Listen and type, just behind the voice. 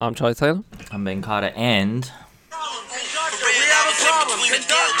I'm Charlie Taylor. I'm Ben Carter, and Conductor, we have a problem.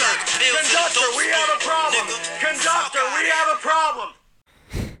 Conductor, we have a problem. Conductor, we have a problem.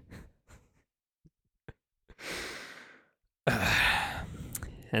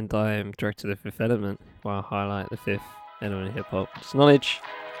 And I am director of the Fifth Element, where I highlight the fifth element of hip hop. It's knowledge.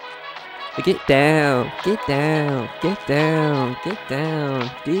 But get down, get down, get down, get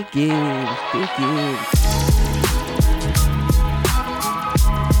down. Dig in, dig in.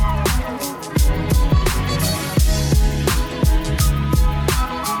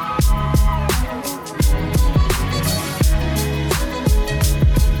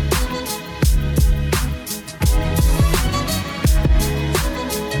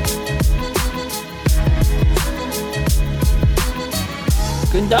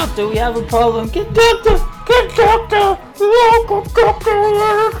 Conductor, we have a problem. Conductor.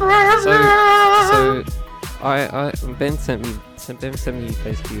 So Ben sent me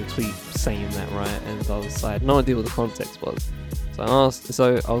basically a tweet saying that, right? And I was like, no idea what the context was.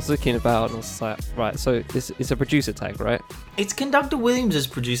 So I was looking about and I was like, right, so it's a producer tag, right? It's Conductor Williams'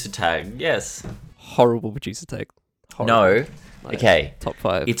 producer tag. Yes. Horrible producer tag. Horrible. No. Like, Okay. Top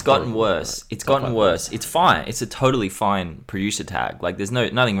 5. It's gotten worse. It's gotten worse. It's fine. It's a totally fine producer tag. Like, there's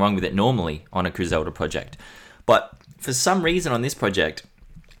nothing wrong with it normally on a Griselda project. But for some reason on this project,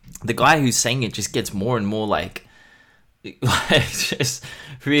 the guy who's saying it just gets more and more like just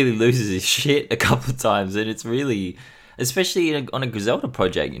really loses his shit a couple of times. And it's really, especially on a Griselda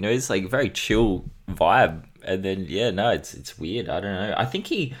project, you know, it's like a very chill vibe. And then, yeah, no, it's weird. I don't know. I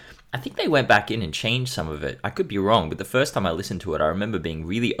think they went back in and changed some of it. I could be wrong, but the first time I listened to it, I remember being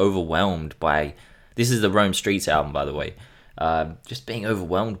really overwhelmed by... This is the Rome Streets album, by the way. Just being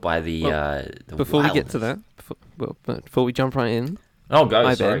overwhelmed by the before wildness. we get to that, before we jump right in... Oh, go,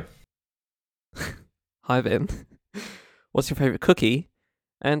 Hi, sorry. Ben. Hi, Ben. What's your favourite cookie?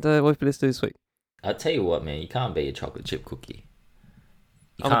 And what have you listened to this week? I'll tell you what, man. You can't be a chocolate chip cookie.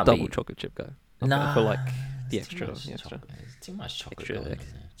 I'm a double chocolate chip guy. Nah. I feel like the it's extra. It's too much chocolate. Extra, going in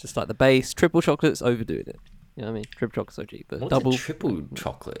extra. there. Just like the base. Triple chocolate's overdoing it. You know what I mean? Triple chocolate's so cheap, but What's double... a triple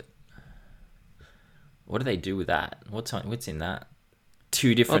chocolate? What do they do with that? What's in that?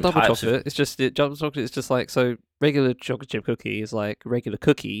 Two different double types chocolate. of... It's just double chocolate. It's just like, so regular chocolate chip cookie is like regular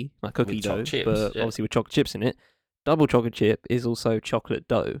cookie, like cookie With dough, choc chips, but yeah. obviously with chocolate chips in it. Double chocolate chip is also chocolate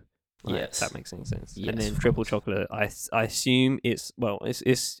dough. Like, Yes. if that makes any sense. Yes, And then of triple course. chocolate, I assume it's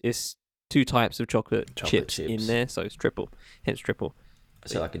two types of chocolate chips in chips. there, so it's triple. Hence triple.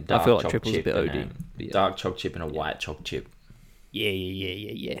 So like a dark I feel like choc triple's a chip bit and OD. a But yeah. dark choc chip and a white choc chip.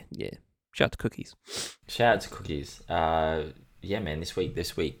 Yeah. Shout out to cookies. Shout out to cookies. Yeah, man. This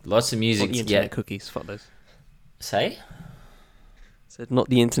week, lots of music Not the to internet get. cookies. Fuck those. Say, Said not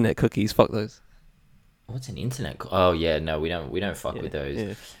the internet cookies. Fuck those. what's an internet? Oh yeah, no, we don't fuck with those.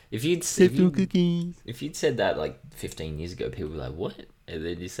 Yeah. If you'd Cookies. if you'd said that like 15 years ago, people were like, what? And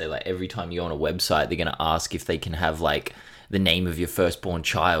then you say like every time you go on a website, they're gonna ask if they can have like the name of your firstborn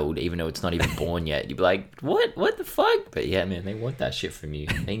child, even though it's not even born yet. You'd be like, what? What the fuck? But yeah, man, they want that shit from you.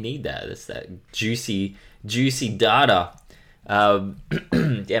 They need that. That's that juicy data.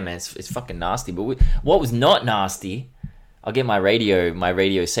 Yeah, man, it's fucking nasty. But what was not nasty? I'll get my radio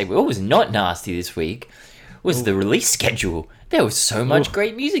segue. What was not nasty this week was the release schedule. There was so much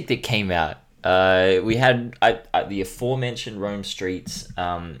great music that came out. We had the aforementioned Rome Streets.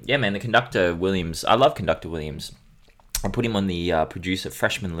 Yeah, man, the Conductor Williams. I love Conductor Williams. I put him on the producer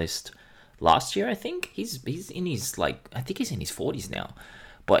freshman list last year, I think. He's in his, like, I think he's in his 40s now.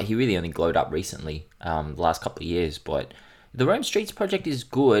 But he really only glowed up recently, the last couple of years. But the Rome Streets project is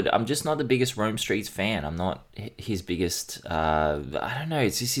good. I'm just not the biggest Rome Streets fan. I'm not his biggest... I don't know,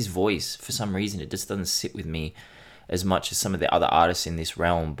 it's just his voice. For some reason, it just doesn't sit with me as much as some of the other artists in this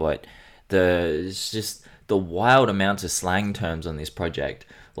realm. But it's just the wild amounts of slang terms on this project.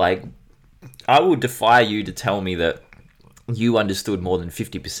 Like, I would defy you to tell me that you understood more than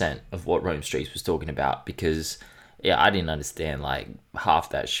 50% of what Rome Streets was talking about, because yeah, I didn't understand like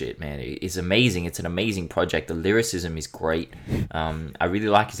half that shit, man. It's amazing. It's an amazing project. The lyricism is great. I really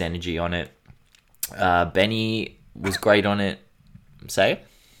like his energy on it. Benny was great on it. Say?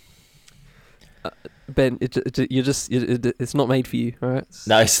 Ben, it's not made for you, alright?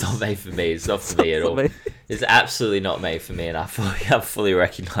 No, it's not made for me. It's not for me at all. Made. It's absolutely not made for me, and I fully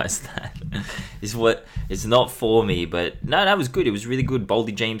recognize that. It's not for me, but no, that was good. It was really good.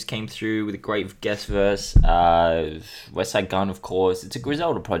 Boldy James came through with a great guest verse. Westside Gun, of course. It's a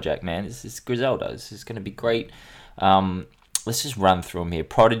Griselda project, man. It's Griselda. This is going to be great. Let's just run through them here.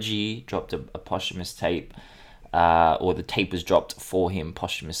 Prodigy dropped a posthumous tape, or the tape was dropped for him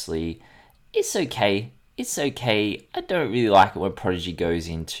posthumously. It's okay. it's okay. I don't really like it when Prodigy goes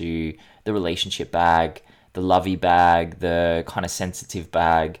into the relationship bag, the lovey bag, the kind of sensitive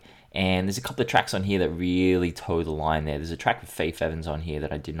bag. And there's a couple of tracks on here that really toe the line there. There's a track with Faith Evans on here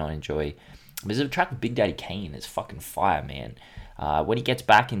that I did not enjoy. There's a track with Big Daddy Kane that's fucking fire, man. When he gets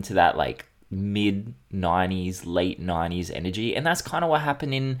back into that like mid 90s, late 90s energy, and that's kind of what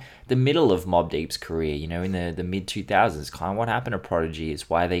happened in the middle of Mobb Deep's career, you know, in the mid 2000s. Kind of what happened to Prodigy. It's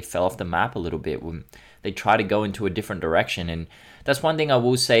why they fell off the map a little bit when they try to go into a different direction. And that's one thing I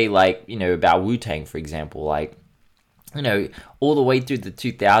will say, like, you know, about Wu-Tang, for example. Like, you know, all the way through the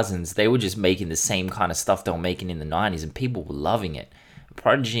 2000s, they were just making the same kind of stuff they were making in the 90s, and people were loving it.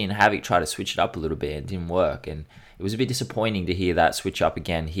 Prodigy and Havoc tried to switch it up a little bit, and it didn't work. And it was a bit disappointing to hear that switch up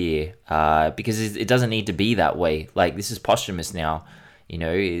again here, because it doesn't need to be that way. Like, this is posthumous now. You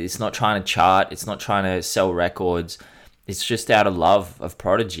know, it's not trying to chart. It's not trying to sell records. It's just out of love of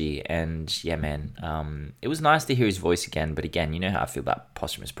Prodigy. And yeah, man, it was nice to hear his voice again. But again, you know how I feel about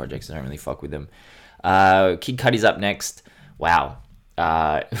posthumous projects. I don't really fuck with them. Kid Cudi's up next. Wow.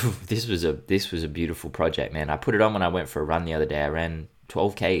 This was a beautiful project, man. I put it on when I went for a run the other day. I ran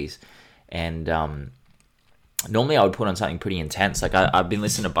 12 Ks, and normally I would put on something pretty intense. Like I've been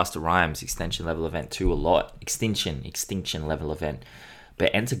listening to Busta Rhymes Extinction Level Event 2 a lot. Extinction Level Event.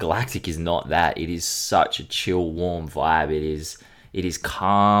 But Intergalactic is not that. It is such a chill, warm vibe. It is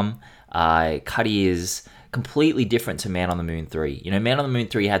calm. Cudi is completely different to Man on the Moon 3. You know, Man on the Moon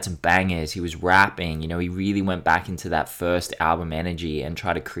 3 had some bangers. He was rapping. You know, he really went back into that first album energy and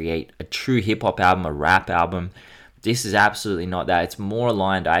tried to create a true hip-hop album, a rap album. This is absolutely not that. It's more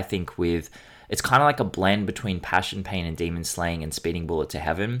aligned, I think, with... It's kind of like a blend between Passion Pain and Demon Slaying and Speeding Bullet to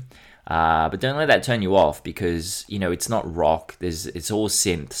Heaven. But don't let that turn you off, because, you know, it's not rock. It's all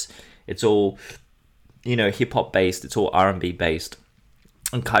synths. It's all, you know, hip-hop based. It's all R&B based.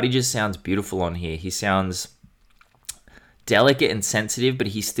 And Cudi just sounds beautiful on here. He sounds delicate and sensitive, but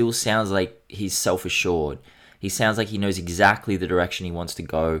he still sounds like he's self-assured. He sounds like he knows exactly the direction he wants to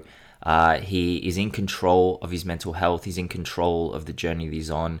go. He is in control of his mental health. He's in control of the journey that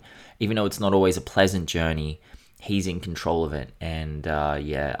he's on. Even though it's not always a pleasant journey, he's in control of it. And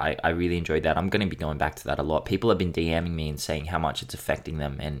yeah, I really enjoyed that. I'm going to be going back to that a lot. People have been DMing me and saying how much it's affecting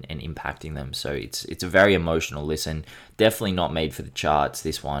them and impacting them. So it's a very emotional listen. Definitely not made for the charts,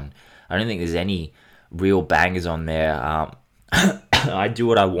 this one. I don't think there's any real bangers on there. I Do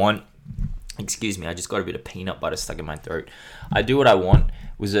What I Want. Excuse me, I just got a bit of peanut butter stuck in my throat. I Do What I Want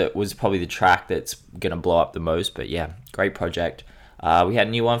was probably the track that's going to blow up the most. But yeah, great project. We had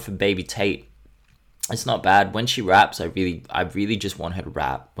a new one for Baby Tate. It's not bad. When she raps, I really just want her to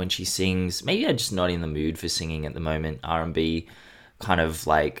rap. When she sings, maybe I'm just not in the mood for singing at the moment. R&B, kind of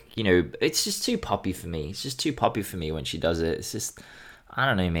like, you know, it's just too poppy for me. It's just too poppy for me when she does it. It's just, I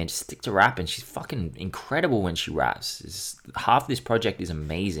don't know, man. Just stick to rapping. She's fucking incredible when she raps. Half this project is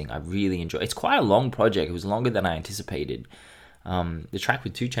amazing. I really enjoy it. It's quite a long project. It was longer than I anticipated. The track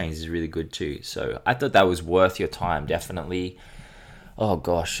with 2 Chainz is really good too. So I thought that was worth your time, definitely. Oh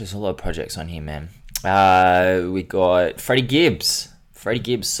gosh, there's a lot of projects on here, man. We got Freddie Gibbs. Freddie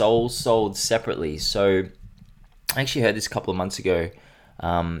Gibbs sold separately. So I actually heard this a couple of months ago,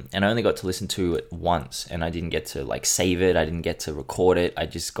 and I only got to listen to it once, and I didn't get to like save it. I didn't get to record it. I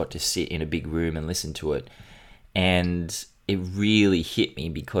just got to sit in a big room and listen to it. And it really hit me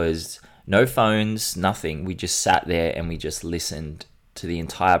because no phones, nothing. We just sat there and we just listened to the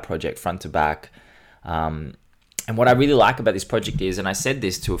entire project front to back. And what I really like about this project is, and I said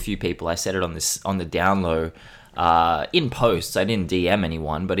this to a few people, I said it on the down low, in posts. I didn't DM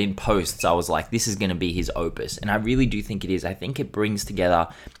anyone, but in posts I was like, this is going to be his opus. And I really do think it is. I think it brings together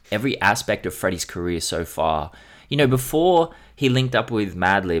every aspect of Freddie's career so far. You know, before he linked up with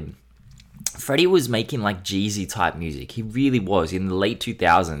Madlib, Freddie was making like Jeezy type music. He really was. In the late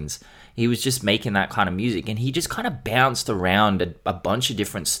 2000s, he was just making that kind of music, and he just kind of bounced around a bunch of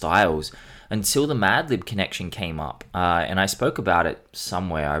different styles until the Madlib connection came up. And I spoke about it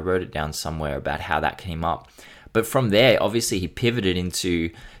somewhere. I wrote it down somewhere about how that came up. But from there, obviously, he pivoted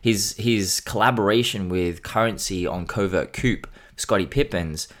into his collaboration with Currency on Covert Coupe, Scottie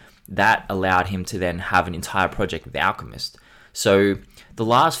Pippins. That allowed him to then have an entire project with Alchemist. So the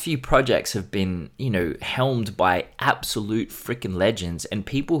last few projects have been, you know, helmed by absolute freaking legends and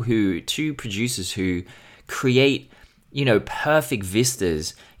people two producers who create, you know, perfect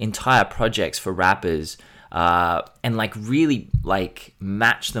vistas, entire projects for rappers, and like really like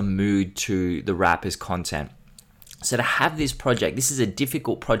match the mood to the rapper's content. So to have this project, this is a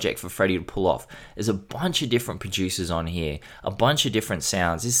difficult project for Freddie to pull off. There's a bunch of different producers on here, a bunch of different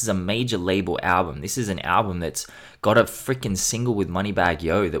sounds. This is a major label album. This is an album that's got a freaking single with Moneybagg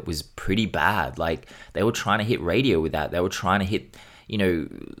Yo that was pretty bad. Like, they were trying to hit radio with that. They were trying to hit,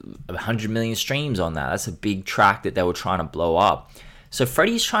 100 million streams on that. That's a big track that they were trying to blow up. So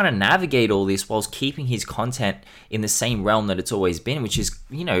Freddie's trying to navigate all this whilst keeping his content in the same realm that it's always been, which is,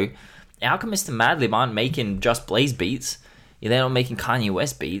 Alchemist and Madlib aren't making Just Blaze beats. They're not making Kanye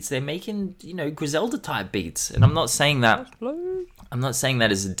West beats. They're making, Griselda type beats. And I'm not saying that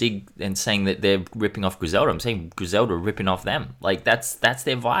as a dig and saying that they're ripping off Griselda. I'm saying Griselda are ripping off them. Like, that's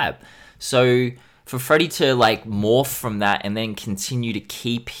their vibe. So for Freddie to like morph from that and then continue to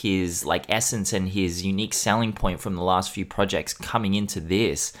keep his like essence and his unique selling point from the last few projects coming into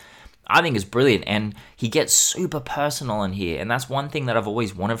this, I think is brilliant. And he gets super personal in here. And that's one thing that I've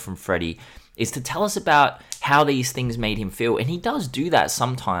always wanted from Freddie, is to tell us about how these things made him feel. And he does do that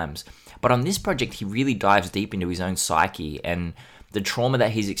sometimes. But on this project, he really dives deep into his own psyche and the trauma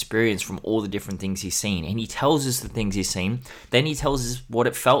that he's experienced from all the different things he's seen. And he tells us the things he's seen. Then he tells us what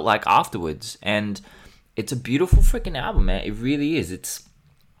it felt like afterwards. And it's a beautiful freaking album, man. It really is. It's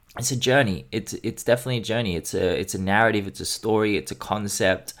a journey. It's definitely a journey. It's a narrative. It's a story. It's a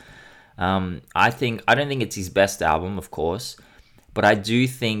concept. I don't think it's his best album, of course, but I do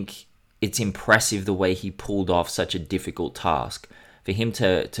think it's impressive the way he pulled off such a difficult task for him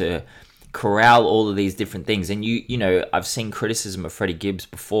to corral all of these different things. And I've seen criticism of Freddie Gibbs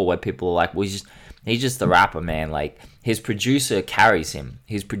before where people are like, well, he's just the rapper, man. Like, his producer carries him.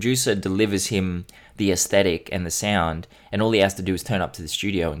 His producer delivers him the aesthetic and the sound, and all he has to do is turn up to the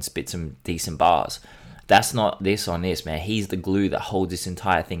studio and spit some decent bars. That's not this on this, man. He's the glue that holds this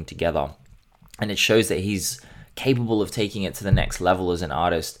entire thing together. And it shows that he's capable of taking it to the next level as an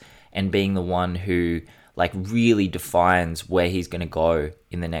artist and being the one who like really defines where he's going to go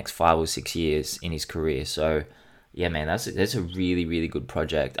in the next 5 or 6 years in his career. So yeah, man, that's a really, really good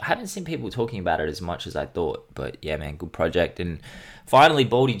project. I haven't seen people talking about it as much as I thought, but yeah, man, good project. And finally,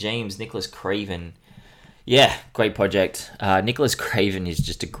 Boldy James, Nicholas Craven. Yeah, great project. Nicholas Craven is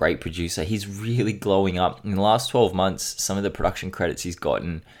just a great producer. He's really glowing up. In the last 12 months, some of the production credits he's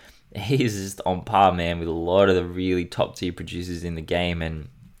gotten, he's just on par, man, with a lot of the really top-tier producers in the game. And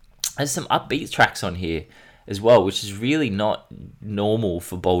there's some upbeat tracks on here as well, which is really not normal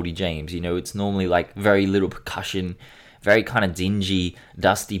for Boldy James. It's normally like very little percussion, very kind of dingy,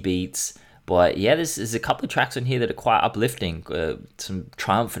 dusty beats. But yeah, there's a couple of tracks on here that are quite uplifting. Some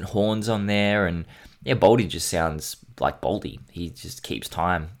triumphant horns on there, and yeah, Boldy just sounds like Boldy. He just keeps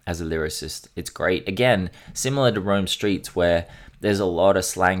time as a lyricist. It's great. Again, similar to Rome Streets, where there's a lot of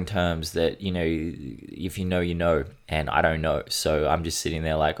slang terms that, if you know, and I don't know. So I'm just sitting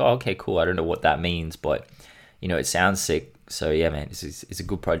there like, oh, okay, cool. I don't know what that means, but, it sounds sick. So yeah, man, it's a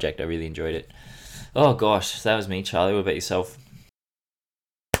good project. I really enjoyed it. Oh gosh, that was me, Charlie. What about yourself?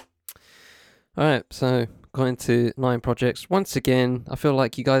 All right, so going to 9 projects. Once again, I feel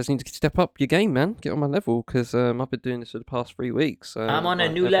like you guys need to step up your game, man. Get on my level, because I've been doing this for the past 3 weeks. I'm on a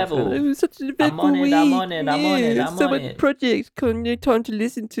new level. It was such an eventful week. I'm on it. So many projects. No time to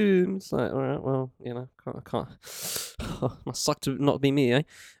listen to them. It's like, all right, well, I can't. Must suck to not be me, eh?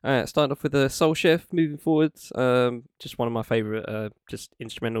 All right, starting off with Soul Chef. Moving forward, just one of my favorite, just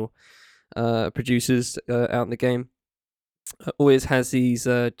instrumental producers out in the game. Always has these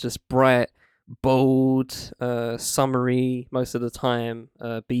just bright, bold, summery most of the time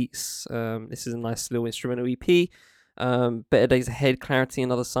beats. This is a nice little instrumental EP. Better Days Ahead, Clarity,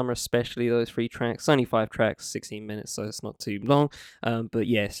 Another Summer, especially those 3 tracks. Only 5 tracks, 16 minutes, so it's not too long. But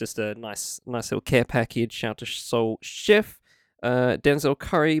yeah, it's just a nice little care package. Shout to Soul Chef. Denzel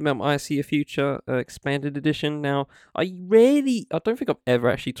Curry, Mount I See a Future, expanded edition. Now, I don't think I've ever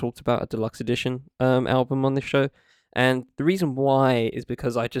actually talked about a deluxe edition album on this show. And the reason why is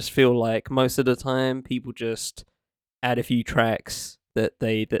because I just feel like most of the time people just add a few tracks that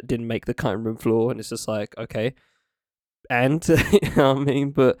didn't make the cutting room floor, and it's just like, okay, and you know what I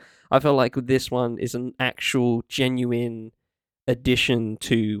mean? But I feel like this one is an actual genuine addition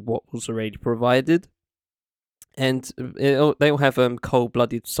to what was already provided. And they'll have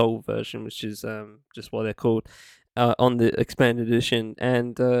Cold-Blooded Soul version, which is just what they're called, on the expanded edition.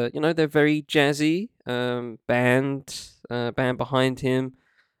 And they're very jazzy, band behind him,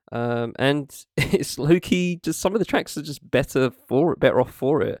 and it's low-key, just some of the tracks are just better off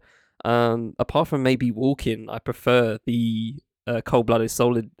for it. Apart from maybe Walking, I prefer the Cold-Blooded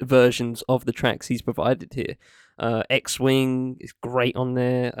Soul versions of the tracks he's provided here. X-Wing is great on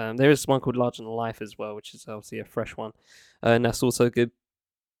there. There is one called Larger Than Life as well, which is obviously a fresh one, and that's also good.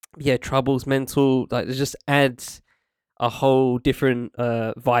 Yeah, Trouble's Mental, like, it just adds a whole different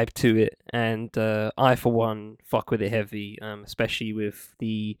vibe to it, and I for one fuck with it heavy, especially with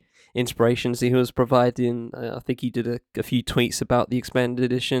the inspirations he was providing. I think he did a few tweets about the expanded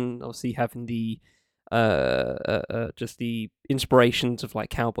edition, obviously having the just the inspirations of like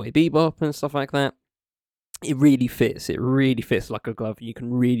Cowboy Bebop and stuff like that. It really fits. It really fits like a glove. You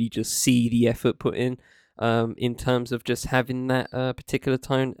can really just see the effort put in terms of just having that particular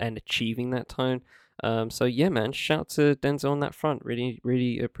tone and achieving that tone. So yeah, man, shout to Denzel on that front. Really,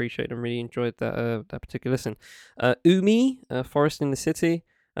 really appreciate and really enjoyed that particular listen. Umi, Forest in the City.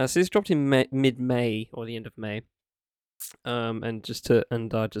 So this dropped in mid-May or the end of May. And I just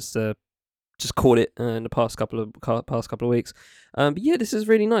caught it in the past couple of weeks. But yeah, this is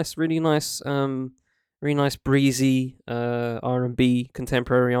really nice, really nice breezy R&B,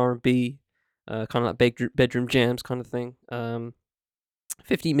 contemporary R&B, kind of like bedroom jams kind of thing.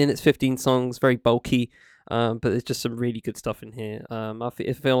 15 minutes, 15 songs, very bulky, but there's just some really good stuff in here. I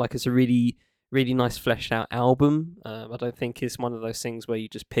feel like it's a really, really nice fleshed out album. I don't think it's one of those things where you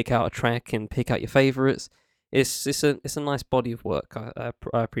just pick out a track and pick out your favorites. It's a nice body of work. I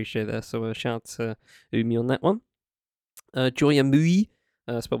appreciate that. So a shout out to Umi on that one. Joya Mui,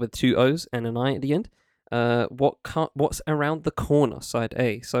 spelled with 2 O's and an I at the end. What's around the corner, side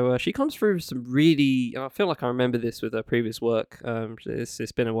A. So she comes through with some really. I feel like I remember this with her previous work.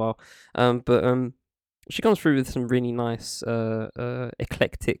 It's been a while, but she comes through with some really nice,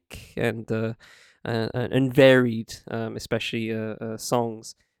 eclectic and varied, especially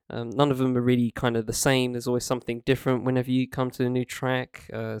songs. None of them are really kind of the same. There's always something different whenever you come to a new track.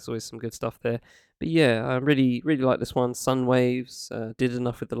 There's always some good stuff there. But yeah, I really, really like this one. Sun Waves, Did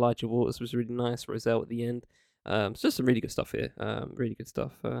Enough with Elijah Waters was really nice. Roselle at the end. It's just some really good stuff here. Really good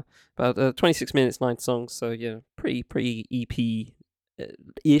stuff. About 26 minutes, 9 songs. So yeah, pretty EP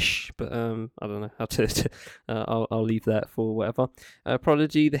ish, but I don't know how to. I'll leave that for whatever.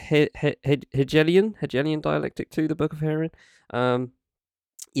 Prodigy, the Hegelian dialectic 2, the Book of Heron.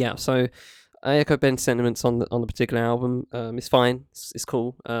 Yeah, so I echo Ben's sentiments on the particular album. It's fine, it's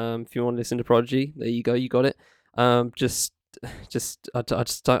cool. If you want to listen to Prodigy, there you go, you got it. I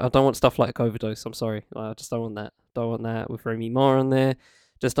don't want stuff like Overdose. I'm sorry, I just don't want that. Don't want that with Remy Ma on there.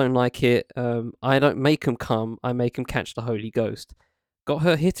 Just don't like it. I don't make him come. I make him catch the Holy Ghost. Got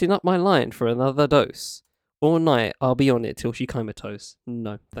her hitting up my line for another dose. All night, I'll be on it till she comatose.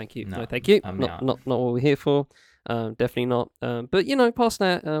 No, thank you. No, thank you. Not what we're here for. Definitely not. But you know, past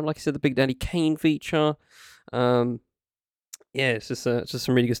that, like I said, the Big Daddy Kane feature. Yeah, it's just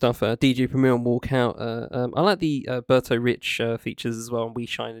some really good stuff. DJ Premier on Walkout. I like the Berto Rich features as well on We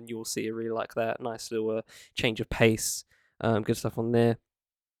Shine and You'll See. I really like that. Nice little change of pace. Good stuff on there.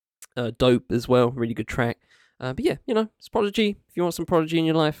 Dope as well. Really good track. But yeah, you know, it's Prodigy. If you want some Prodigy in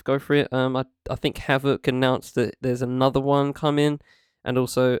your life, go for it. I think Havoc announced that there's another one coming, and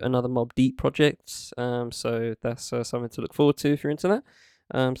also another Mobb Deep project. So that's something to look forward to if you're into that.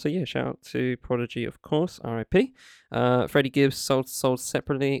 So yeah, shout out to Prodigy, of course. R.I.P. Freddie Gibbs sold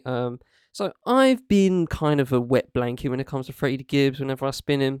separately. So I've been kind of a wet blanket when it comes to Freddie Gibbs. Whenever I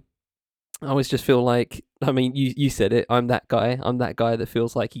spin him, I always just feel like, I mean, you said it. I'm that guy. I'm that guy that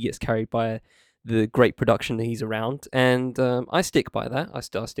feels like he gets carried by the great production that he's around, and I stick by that. I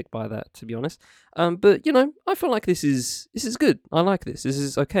stick by that, to be honest. But you know, I feel like this is good. I like this. This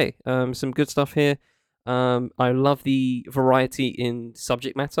is okay. Some good stuff here. I love the variety in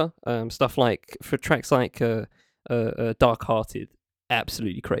subject matter. Stuff like for tracks like Dark Hearted,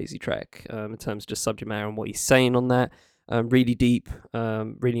 absolutely crazy track. In terms of just subject matter and what he's saying on that. Really deep.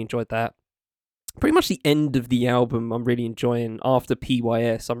 Really enjoyed that. Pretty much the end of the album I'm really enjoying. After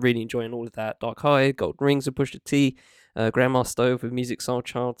PYS, I'm really enjoying all of that. Dark Hearted, Golden Rings of Pusha T, Grandma Stove with Music Soul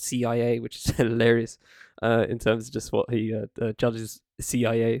Child, CIA, which is hilarious in terms of just what he judges.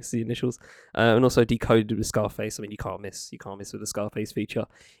 CIA, it's the initials, and also Decoded with Scarface. I mean, you can't miss with the Scarface feature.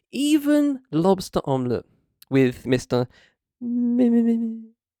 Even Lobster Omelette with Mr.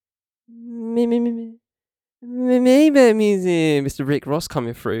 Maybe Museum, Mr. Rick Ross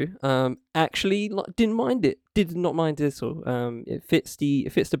coming through. Actually, did not mind it at all. It fits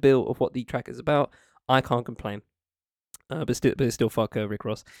the bill of what the track is about. I can't complain. But it's still fuck Rick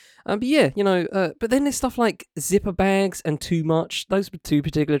Ross. But yeah, you know. But then there's stuff like Zipper Bags and Too Much. Those 2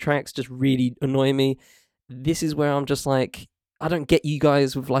 particular tracks just really annoy me. This is where I'm just like, I don't get you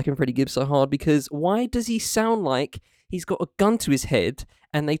guys with liking Freddie Gibbs so hard, because why does he sound like he's got a gun to his head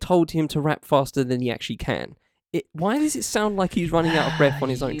and they told him to rap faster than he actually can? Why does it sound like he's running out of breath on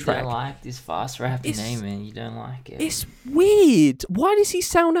his own track? You don't like this fast rapping name, man. You don't like it. It's weird. Why does he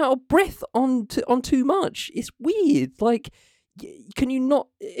sound out of breath on Too Much? It's weird. Like, can you not?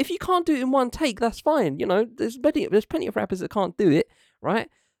 If you can't do it in one take, that's fine. You know, there's plenty of rappers that can't do it, right?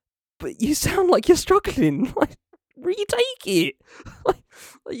 But you sound like you're struggling. Like, retake it. like,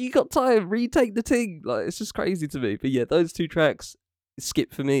 you got time. Retake the thing. Like, it's just crazy to me. But yeah, those two tracks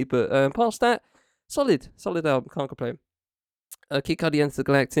skip for me. But past that, solid album. Can't complain. Kid Cudi Enter the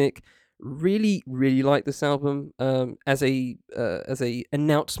Galactic. Really, really like this album. As a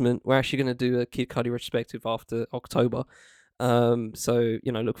announcement, we're actually going to do a Kid Cudi retrospective after October. So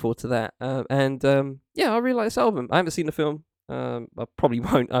you know, look forward to that. Yeah, I really like this album. I haven't seen the film. I probably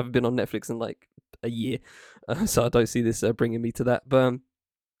won't. I haven't been on Netflix in like a year, so I don't see this bringing me to that. But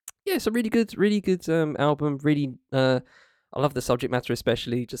yeah, it's a really good album. Really, I love the subject matter,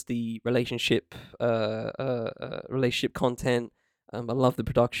 especially just the relationship content. I love the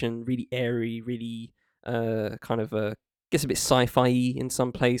production. Really airy, really kind of gets a bit sci-fi in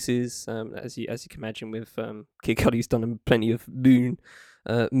some places, as you can imagine. With Kid Cudi's done plenty of moon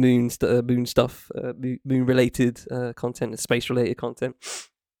stuff, moon related content and space related content.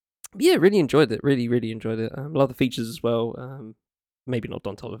 But yeah, really enjoyed it. Really enjoyed it. Love the features as well. Maybe not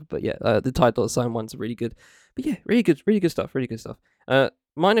Don Toliver, but yeah, the Ty Dolla $ign ones are really good. But yeah, really good stuff.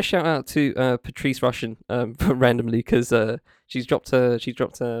 Minor shout out to Patrice Rushen randomly, because she's dropped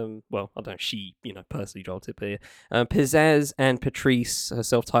well, I don't know, she personally dropped it, but yeah, Pizzazz and Patrice, her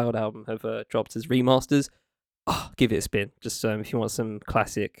self-titled album, have dropped as remasters. Oh, give it a spin. Just if you want some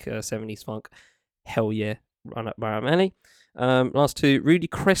classic 70s funk, hell yeah, run up my alley. Last two, Rudy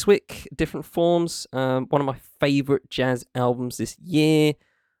Cresswick, Different Forms. One of my favorite jazz albums this year.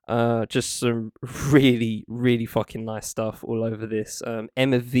 Just some really fucking nice stuff all over this.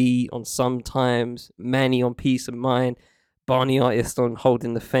 Emma V on Sometimes, Manny on Peace of Mind, Barney Artist on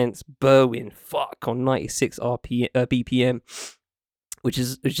Holding the Fence, Berwin on 96 BPM, which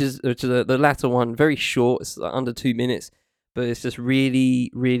is the latter one, very short. It's like under 2 minutes, but it's just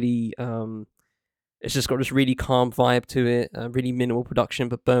really it's just got this really calm vibe to it, really minimal production,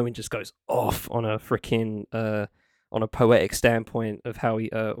 but Berwin just goes off on a freaking on a poetic standpoint of how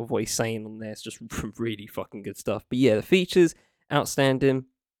of what he's saying on there. It's just really fucking good stuff. But yeah, the features outstanding.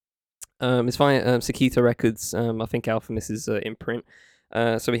 It's via Sakita Records. I think Alphamiss's imprint.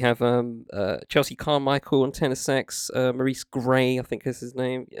 So we have Chelsea Carmichael on tenor sax, Maurice Gray, I think is his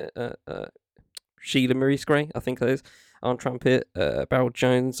name. Sheila Maurice Gray, I think that is, on trumpet. Beryl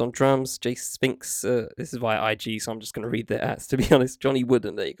Jones on drums. Jay Spinks, this is via IG, so I'm just going to read their ads, to be honest. Johnny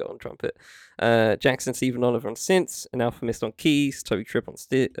Wooden, there you go, on trumpet. Jackson Stephen Oliver on synths, and Alphamist on keys, Toby Tripp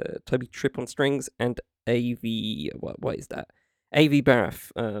on strings, and AV, what is that? AV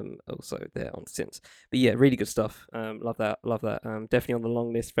Baraff, also there on synths. But yeah, really good stuff. Love that. Definitely on the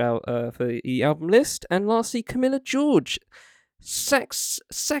long list for the album list. And lastly, Camilla George. Sex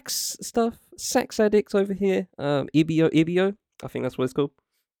stuff. Sex Addict over here. Ibio, I think that's what it's called.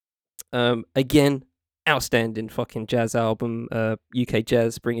 Again, outstanding fucking jazz album. UK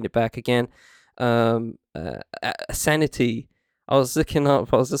jazz, bringing it back again. Sanity. I was looking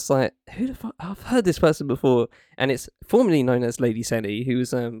up, I was just like, who the fuck? I've heard this person before. And it's formerly known as Lady Sanity, who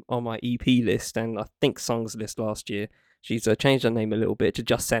was on my EP list and I think songs list last year. She's changed her name a little bit to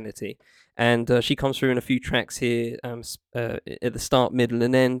just Sanity. And she comes through in a few tracks here at the start, middle,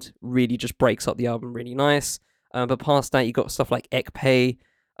 and end. Really just breaks up the album really nice. But past that, you got stuff like Ekpe,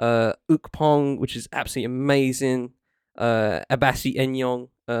 Ukpong, which is absolutely amazing. Abasi Enyong,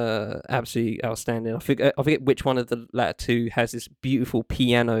 absolutely outstanding. I forget which one of the latter two has this beautiful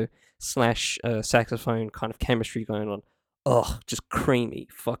piano / saxophone kind of chemistry going on. Oh, just creamy,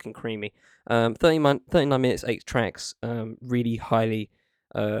 fucking creamy. 39 minutes, 8 tracks. Really highly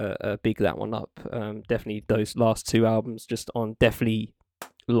big that one up. Definitely those last two albums just on. Definitely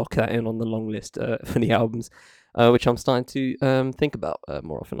lock that in on the long list for the albums. Which I'm starting to think about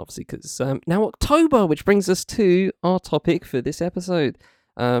more often, obviously, because now October, which brings us to our topic for this episode.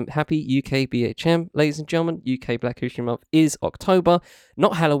 Happy UK BHM, ladies and gentlemen. UK Black History Month is October,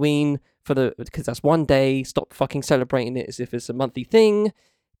 not Halloween, because that's one day. Stop fucking celebrating it as if it's a monthly thing.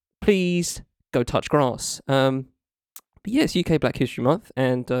 Please go touch grass. But yeah, it's UK Black History Month,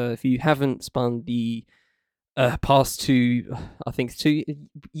 and if you haven't spun the past two, I think 2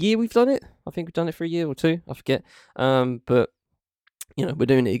 year we've done it. I think we've done it for a year or two. I forget. But we're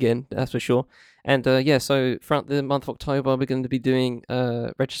doing it again. That's for sure. And yeah, so throughout the month of October, we're going to be doing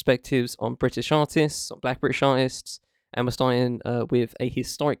retrospectives on British artists, on Black British artists, and we're starting with a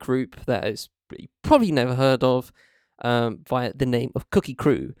historic group that is probably never heard of, via the name of Cookie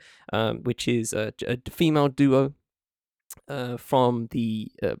Crew, which is a female duo from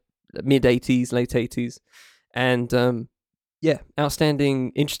the mid 80s, late 80s. And yeah,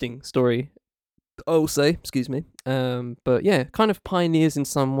 outstanding, interesting story I will say, excuse me. But yeah, kind of pioneers in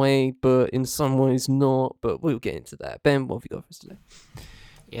some way, but in some ways not. But we'll get into that. Ben, what have you got for us today?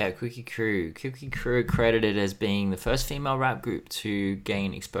 Yeah, Cookie Crew. Cookie Crew credited as being the first female rap group to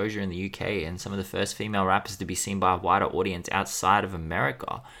gain exposure in the UK and some of the first female rappers to be seen by a wider audience outside of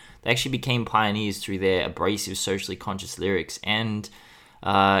America. They actually became pioneers through their abrasive, socially conscious lyrics. And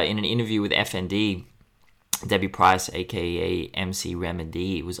in an interview with FND, Debbie Price, aka MC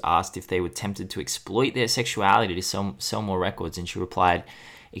Remedy, was asked if they were tempted to exploit their sexuality to sell more records, and she replied,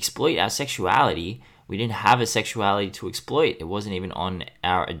 "Exploit our sexuality? We didn't have a sexuality to exploit. It wasn't even on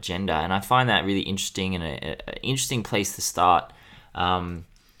our agenda." And I find that really interesting and an interesting place to start.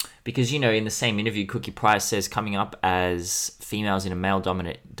 Because, in the same interview, Cookie Price says coming up as females in a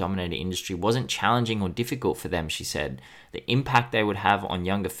male-dominated industry wasn't challenging or difficult for them, she said. The impact they would have on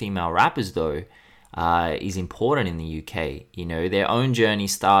younger female rappers, though, is important in the UK. Their own journey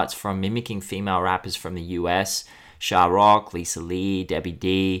starts from mimicking female rappers from the US, Sha Rock, Lisa Lee, Debbie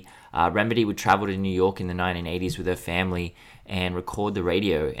D. Remedy would travel to New York in the 1980s with her family and record the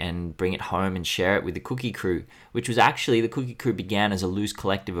radio and bring it home and share it with the Cookie Crew, which was actually, the Cookie Crew began as a loose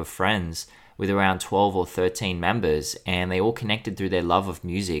collective of friends with around 12 or 13 members, and they all connected through their love of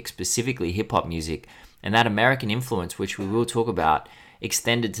music, specifically hip-hop music, and that American influence, which we will talk about,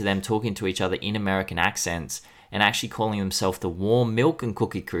 extended to them talking to each other in American accents and actually calling themselves the Warm Milk and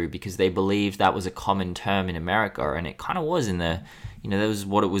Cookie Crew because they believed that was a common term in America, and it kind of was in the, that was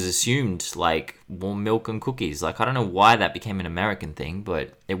what it was assumed, like warm milk and cookies. Like, I don't know why that became an American thing,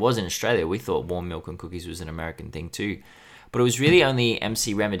 but it was in Australia. We thought warm milk and cookies was an American thing too. But it was really only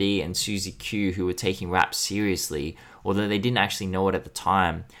MC Remedy and Susie Q who were taking rap seriously, although they didn't actually know it at the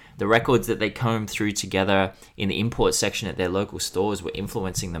time. The records that they combed through together in the import section at their local stores were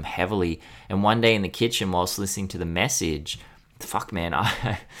influencing them heavily. And one day in the kitchen, whilst listening to The Message, fuck man,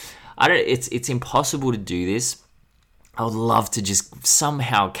 I don't. It's impossible to do this. I would love to just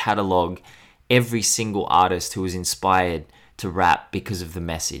somehow catalog every single artist who was inspired to rap because of The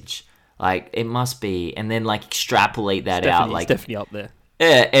Message. Like, it must be, and then like extrapolate that out. Like, it's definitely up there.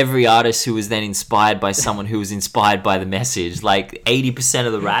 Yeah, every artist who was then inspired by someone who was inspired by The Message. Like 80%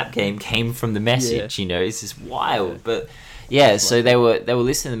 of the rap game came from The Message. Yeah. It's just wild. Yeah. But yeah, so they were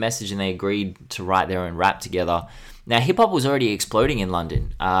listening to The Message and they agreed to write their own rap together. Now, hip hop was already exploding in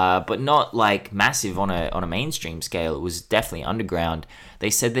London, but not like massive on a mainstream scale. It was definitely underground. They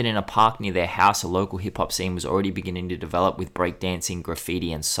said that in a park near their house, a local hip hop scene was already beginning to develop with breakdancing,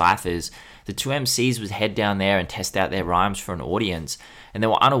 graffiti, and cyphers. The two MCs would head down there and test out their rhymes for an audience, and they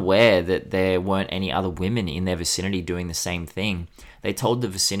were unaware that there weren't any other women in their vicinity doing the same thing. They told the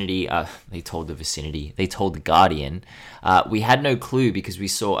Guardian, we had no clue because we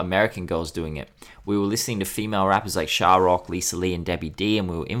saw American girls doing it. We were listening to female rappers like Sha Rock, Lisa Lee, and Debbie D, and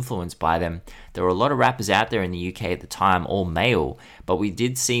we were influenced by them. There were a lot of rappers out there in the UK at the time, all male, but we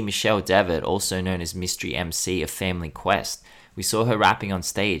did see Michelle Devitt, also known as Mystery MC of Family Quest. We saw her rapping on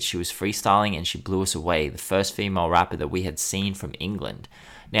stage. She was freestyling and she blew us away, the first female rapper that we had seen from England.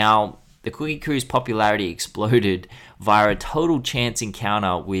 Now, the Cookie Crew's popularity exploded via a total chance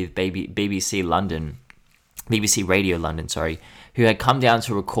encounter with BBC Radio London, who had come down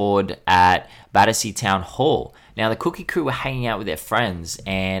to record at Battersea Town Hall. Now, the Cookie Crew were hanging out with their friends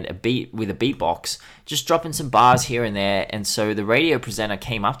and with a beatbox, just dropping some bars here and there. And so the radio presenter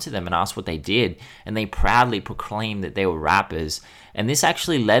came up to them and asked what they did, and they proudly proclaimed that they were rappers. And this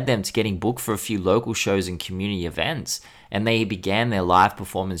actually led them to getting booked for a few local shows and community events. And they began their live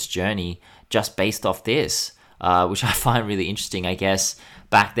performance journey just based off this, which I find really interesting. I guess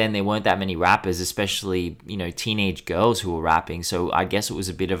back then there weren't that many rappers, especially, teenage girls who were rapping. So I guess it was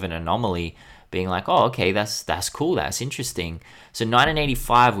a bit of an anomaly, being like, oh, okay, that's cool, that's interesting. So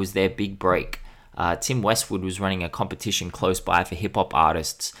 1985 was their big break. Tim Westwood was running a competition close by for hip-hop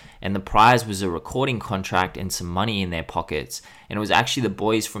artists, and the prize was a recording contract and some money in their pockets. And it was actually the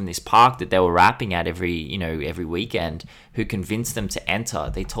boys from this park that they were rapping at every weekend who convinced them to enter.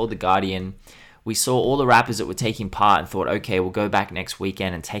 They told The Guardian, we saw all the rappers that were taking part and thought, okay, we'll go back next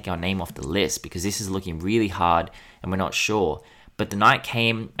weekend and take our name off the list because this is looking really hard and we're not sure. But the night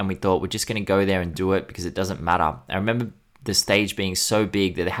came and we thought we're just going to go there and do it because it doesn't matter. I remember the stage being so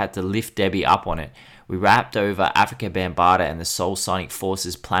big that they had to lift Debbie up on it. We rapped over Africa Bambaataa and the Soul Sonic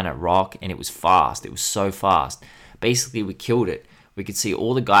Forces Planet Rock, and it was fast. It was so fast. Basically, we killed it. We could see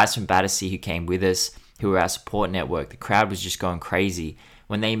all the guys from Battersea who came with us, who were our support network. The crowd was just going crazy.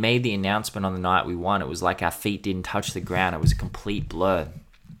 When they made the announcement on the night we won, it was like our feet didn't touch the ground. It was a complete blur.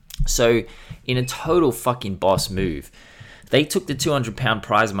 So, in a total fucking boss move, They took the £200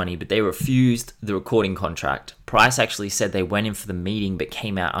 prize money, but they refused the recording contract. Price actually said they went in for the meeting but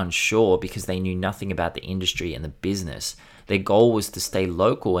came out unsure because they knew nothing about the industry and the business. Their goal was to stay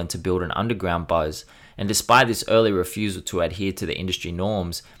local and to build an underground buzz. And despite this early refusal to adhere to the industry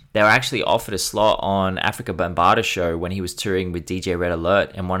norms, they were actually offered a slot on Africa Bambaataa show when he was touring with DJ Red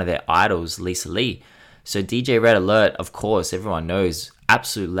Alert and one of their idols, Lisa Lee. So DJ Red Alert, of course, everyone knows,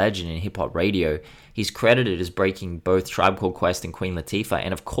 absolute legend in hip-hop radio. He's credited as breaking both Tribe Called Quest and Queen Latifah.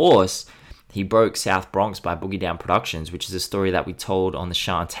 And of course, he broke South Bronx by Boogie Down Productions, which is a story that we told on the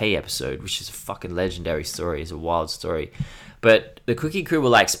Shantae episode, which is a fucking legendary story. It's a wild story. But the Cookie Crew were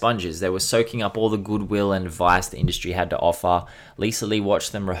like sponges. They were soaking up all the goodwill and advice the industry had to offer. Lisa Lee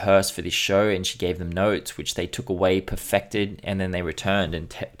watched them rehearse for this show and she gave them notes, which they took away, perfected, and then they returned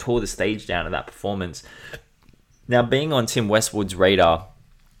and tore the stage down at that performance. Now, being on Tim Westwood's radar,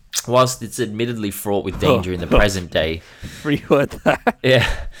 whilst it's admittedly fraught with danger in the present day. Reword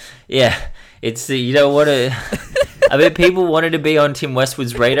that. Yeah. It's, you know what, I mean, people wanted to be on Tim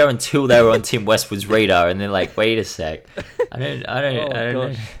Westwood's radar until they were on Tim Westwood's radar, and they're like, wait a sec. I don't know.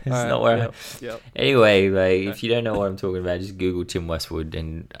 It's not where Yep. Anyway, like, if you don't know what I'm talking about, just Google Tim Westwood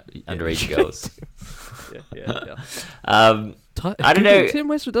and underage girls. Yeah. I don't know. Tim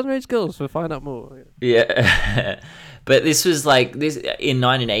Westwood, underage girls, we'll find out more. Yeah. But this was like, this in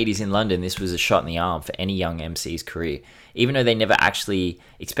 1980s in London, this was a shot in the arm for any young MC's career. Even though they never actually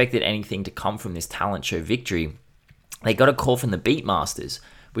expected anything to come from this talent show victory, they got a call from the Beatmasters,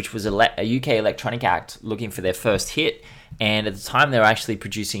 which was a UK electronic act looking for their first hit. And at the time, they were actually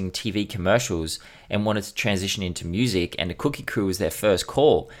producing TV commercials and wanted to transition into music. And the Cookie Crew was their first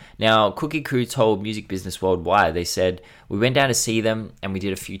call. Now, Cookie Crew told Music Business Worldwide, they said, we went down to see them and we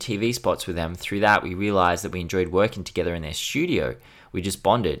did a few TV spots with them. Through that, we realized that we enjoyed working together in their studio. We just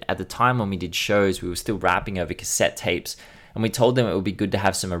bonded. At the time when we did shows, we were still rapping over cassette tapes. And we told them it would be good to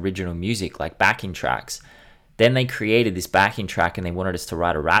have some original music, like backing tracks. Then they created this backing track and they wanted us to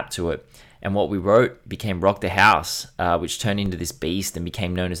write a rap to it. And what we wrote became Rock the House, which turned into this beast and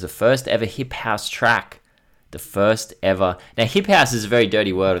became known as the first ever hip house track. The first ever. Now, hip house is a very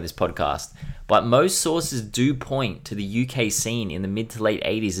dirty word on this podcast, but most sources do point to the UK scene in the mid to late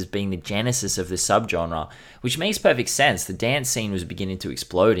 80s as being the genesis of the subgenre, which makes perfect sense. The dance scene was beginning to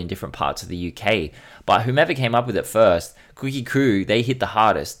explode in different parts of the UK, but whomever came up with it first, Cookie Crew, they hit the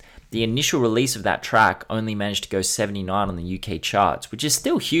hardest. The initial release of that track only managed to go 79 on the UK charts, which is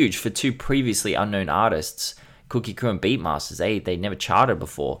still huge for two previously unknown artists, Cookie Crew and Beatmasters. They never charted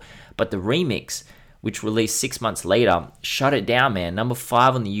before. But the remix, which released 6 months later, shut it down, man. Number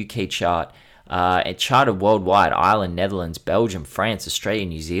 5 on the UK chart. It charted worldwide: Ireland, Netherlands, Belgium, France, Australia,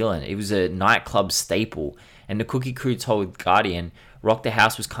 New Zealand. It was a nightclub staple. And the Cookie Crew told Guardian, Rock the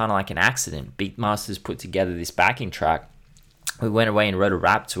House was kind of like an accident. Beatmasters put together this backing track. We went away and wrote a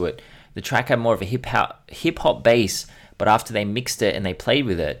rap to it. The track had more of a hip-hop bass, but after they mixed it and they played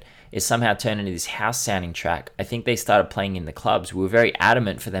with it, it somehow turned into this house-sounding track. I think they started playing in the clubs. We were very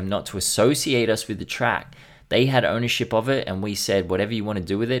adamant for them not to associate us with the track. They had ownership of it, and we said, whatever you want to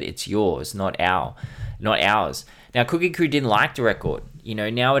do with it, it's yours, not ours. Now, Cookie Crew didn't like the record. You know,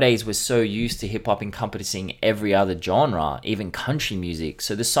 nowadays we're so used to hip-hop encompassing every other genre, even country music,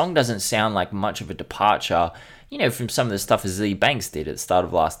 so the song doesn't sound like much of a departure, you know, from some of the stuff Azealia Banks did at the start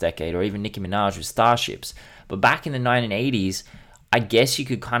of last decade, or even Nicki Minaj with Starships. But back in the 1980s, I guess you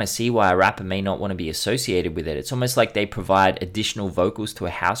could kind of see why a rapper may not want to be associated with it. It's almost like they provide additional vocals to a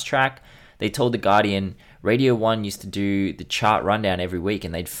house track. They told The Guardian, Radio 1 used to do the chart rundown every week,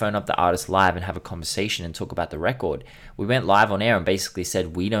 and they'd phone up the artist live and have a conversation and talk about the record. We went live on air and basically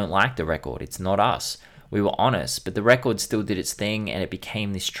said, we don't like the record, it's not us. We were honest, but the record still did its thing, and it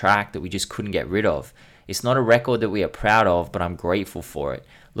became this track that we just couldn't get rid of. It's not a record that we are proud of, but I'm grateful for it.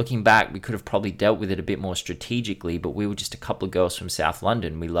 Looking back, we could have probably dealt with it a bit more strategically, but we were just a couple of girls from South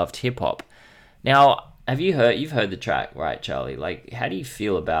London. We loved hip-hop. Now, you've heard the track, right, Charlie? Like, how do you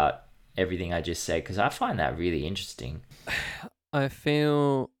feel about everything I just said? Because I find that really interesting. I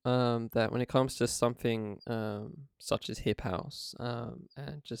feel that when it comes to something such as hip house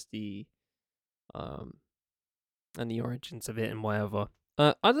and just the origins of it and whatever,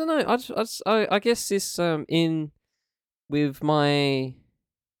 I don't know. I guess this in with my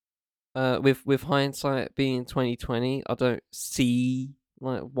with hindsight being 2020, I don't see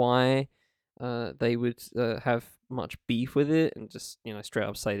like why they would have much beef with it and just, you know, straight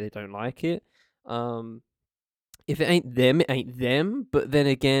up say they don't like it. If it ain't them, it ain't them. But then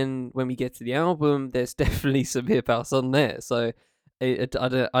again, when we get to the album, there's definitely some hip house on there. So I'm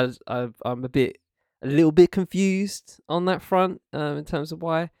a little bit confused on that front in terms of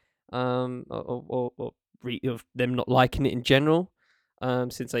why or of them not liking it in general,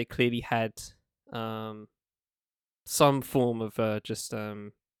 since they clearly had some form of just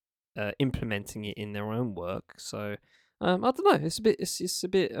implementing it in their own work. So I don't know. It's a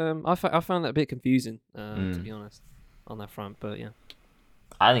bit. I found that a bit confusing, to be honest, on that front. But yeah,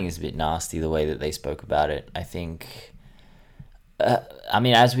 I think it's a bit nasty the way that they spoke about it. I think. I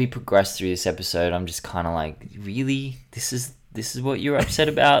mean, as we progress through this episode, I'm just kind of like, really, this is what you're upset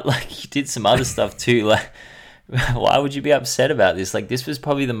about? Like, you did some other stuff too. Like, why would you be upset about this? Like, this was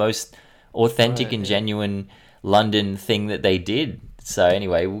probably the most authentic and genuine London thing that they did. So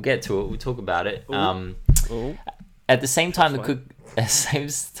anyway, we'll get to it. We'll talk about it. At the same time,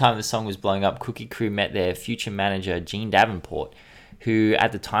 the song was blowing up, Cookie Crew met their future manager, Gene Davenport, who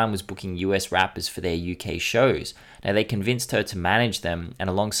at the time was booking US rappers for their UK shows. Now, they convinced her to manage them, and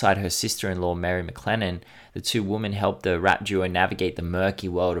alongside her sister-in-law, Mary McLennan, the two women helped the rap duo navigate the murky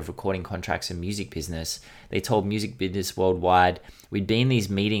world of recording contracts and music business. They told Music Business Worldwide, "We'd be in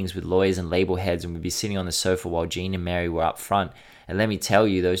these meetings with lawyers and label heads, and we'd be sitting on the sofa while Gene and Mary were up front. And let me tell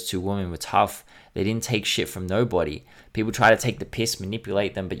you, those two women were tough. They didn't take shit from nobody. People try to take the piss,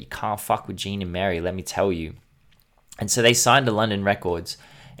 manipulate them, but you can't fuck with Gene and Mary, let me tell you." And so they signed to London Records,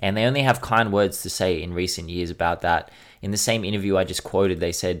 and they only have kind words to say in recent years about that. In the same interview I just quoted,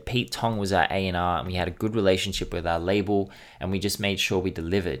 they said, "Pete Tong was our A&R, and we had a good relationship with our label, and we just made sure we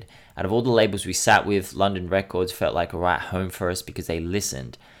delivered. Out of all the labels we sat with, London Records felt like a right home for us because they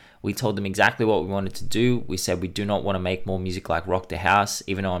listened. We told them exactly what we wanted to do. We said we do not want to make more music like Rock the House,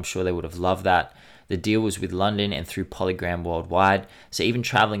 even though I'm sure they would have loved that. The deal was with London and through Polygram Worldwide, so even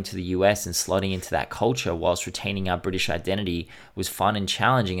traveling to the US and slotting into that culture whilst retaining our British identity was fun and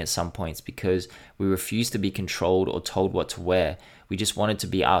challenging at some points because we refused to be controlled or told what to wear. We just wanted to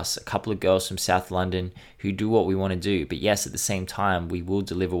be us, a couple of girls from South London who do what we want to do, but yes, at the same time, we will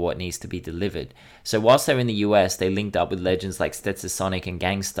deliver what needs to be delivered." So whilst they were in the US, they linked up with legends like Stetsasonic and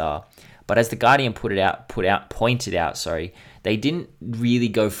Gangstar. But as The Guardian pointed out, they didn't really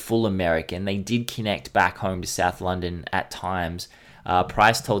go full American. They did connect back home to South London at times.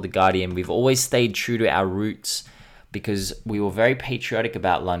 Price told The Guardian, "We've always stayed true to our roots because we were very patriotic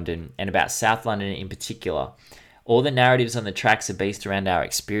about London and about South London in particular. All the narratives on the tracks are based around our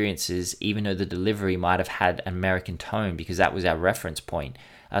experiences, even though the delivery might have had an American tone because that was our reference point.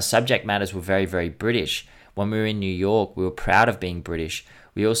 Our subject matters were very, very British. When we were in New York, we were proud of being British.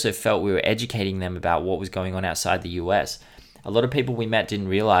 We also felt we were educating them about what was going on outside the US. A lot of people we met didn't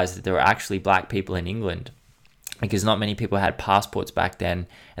realize that there were actually black people in England because not many people had passports back then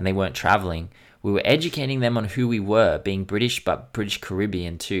and they weren't traveling. We were educating them on who we were, being British, but British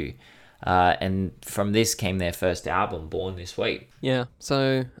Caribbean too." And from this came their first album, Born This Way. yeah.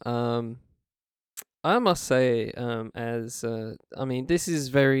 So I must say, I mean, this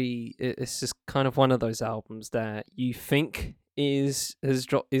is it's just kind of one of those albums that you think has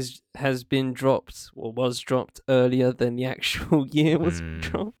been dropped or was dropped earlier than the actual year was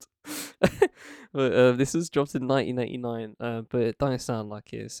dropped. But this was dropped in 1989. But it doesn't sound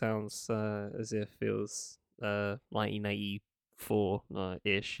like it. It sounds as if it was 1984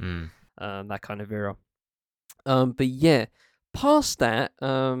 ish. That kind of era. But yeah. Past that,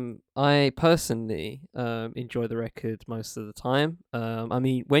 I personally enjoy the record most of the time. I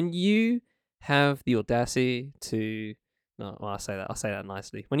mean, when you have the audacity to, no, well, I say that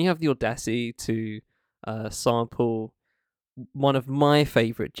nicely. When you have the audacity to sample one of my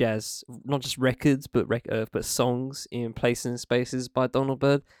favorite jazz, not just records, but songs in Places and Spaces by Donald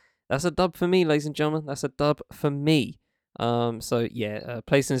Byrd, that's a dub for me, ladies and gentlemen. That's a dub for me. So yeah,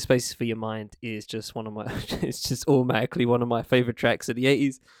 Places and Spaces for Your Mind is just one of my it's just automatically one of my favorite tracks of the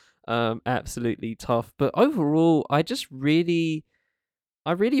 80s. Absolutely tough, but overall I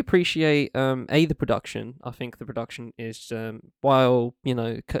really appreciate the production. I think the production is while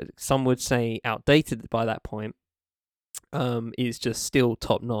some would say outdated by that point, is just still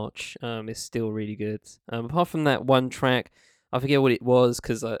top notch. It's still really good. Apart from that one track, I forget what it was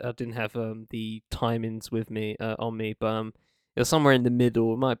because I didn't have the timings with me on me, but it was somewhere in the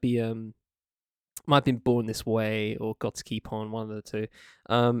middle. It might be Born This Way or Got to Keep On, one of the two.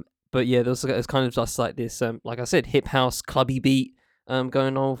 But yeah, there's kind of just like this, like I said, hip house clubby beat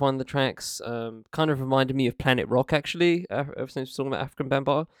going on with one of the tracks. Kind of reminded me of Planet Rock actually. Ever since we're talking about African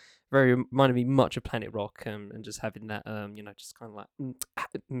Bambaataa. Very reminded me much of Planet Rock, and just having that, just kind of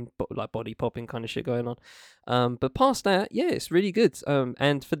like body popping kind of shit going on. But past that, yeah, it's really good.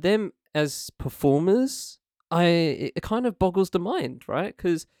 And for them as performers, it kind of boggles the mind, right?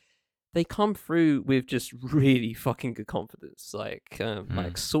 Because they come through with just really fucking good confidence, like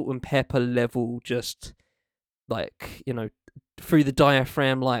Salt and Pepper level, just like through the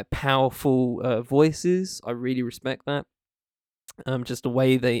diaphragm, like powerful voices. I really respect that. Just the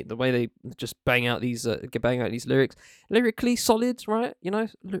way they just bang out these lyrics, lyrically solid, right?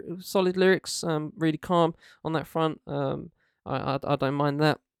 Solid lyrics. Really calm on that front. I don't mind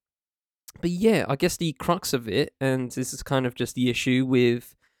that. But yeah, I guess the crux of it, and this is kind of just the issue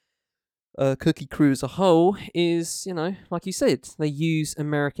with Cookie Crew as a whole, is, like you said, they use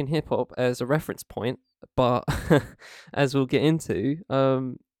American hip hop as a reference point, but as we'll get into,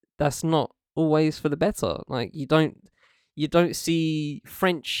 that's not always for the better. Like you don't see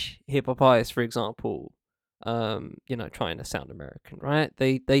French hip hop artists, for example, trying to sound American, right?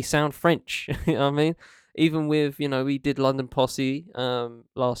 They sound French. You know what I mean? Even with, we did London Posse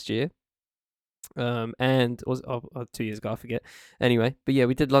last year. And was 2 years ago, I forget. Anyway, but yeah,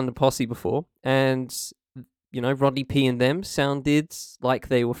 we did London Posse before, and Rodney P and them sounded like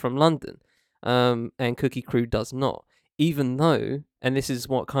they were from London, and Cookie Crew does not. Even though, and this is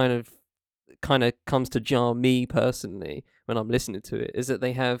what kind of comes to jar me personally when I'm listening to it, is that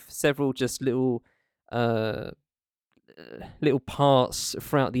they have several just little parts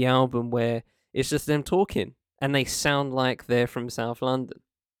throughout the album where it's just them talking, and they sound like they're from South London.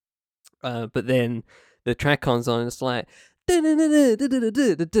 But then the track comes on, and it's like,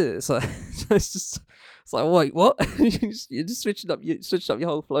 it's like, it's like, wait, what? You're just switching up your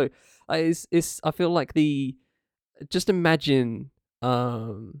whole flow. I feel like just imagine.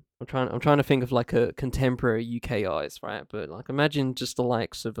 I'm trying to think of like a contemporary UK artist, right? But like imagine just the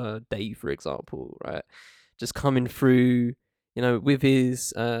likes of Dave, for example, right? Just coming through, with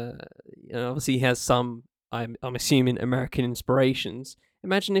his obviously he has some, I'm assuming, American inspirations.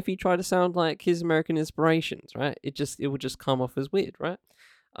 Imagine if he tried to sound like his American inspirations, right? It would just come off as weird, right?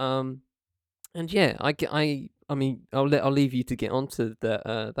 And yeah, I mean, I'll leave you to get onto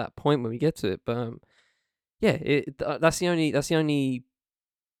that point when we get to it, but yeah, that's the only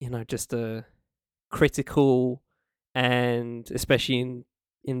just a critical, and especially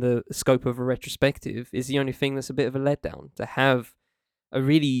in the scope of a retrospective, is the only thing that's a bit of a letdown, to have a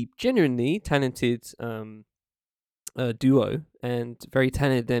really genuinely talented duo and very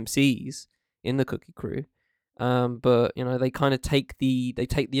talented MCs in the Cookie Crew, but they kind of take the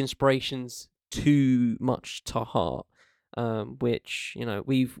inspirations too much to heart, which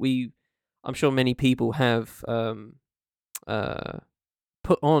I'm sure many people have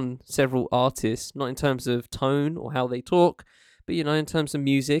put on several artists, not in terms of tone or how they talk, but in terms of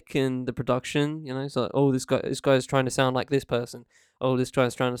music and the production. It's like, oh, this guy's trying to sound like this person. Oh, this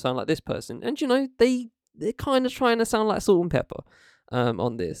guy's trying to sound like this person, and they're kind of trying to sound like Salt and Pepper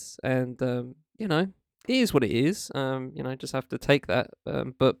on this, and it is what it is. Just have to take that.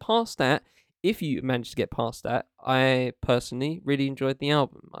 But past that, if you manage to get past that, I personally really enjoyed the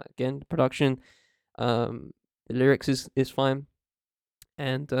album. Again, the production, the lyrics is fine,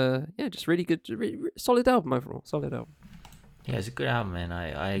 and yeah, just really good, really solid album overall. Solid album. Yeah, it's a good album, man.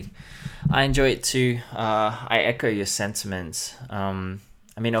 I enjoy it too. I echo your sentiments. I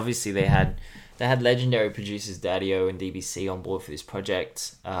mean, obviously they had legendary producers Daddy-O and DBC on board for this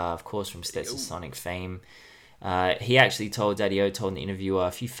project, of course, from Stetsasonic fame. He actually Daddy-O told an interviewer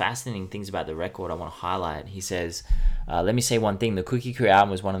a few fascinating things about the record I want to highlight. He says, let me say one thing. The Cookie Crew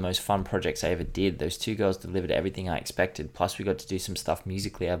album was one of the most fun projects I ever did. Those two girls delivered everything I expected. Plus, we got to do some stuff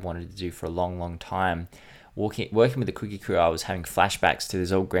musically I've wanted to do for a long, long time. Working with the Cookie Crew, I was having flashbacks to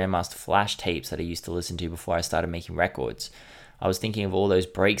those old Grandmaster Flash tapes that I used to listen to before I started making records. I was thinking of all those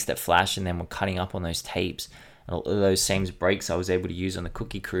breaks that Flash and them were cutting up on those tapes. And all those same breaks I was able to use on the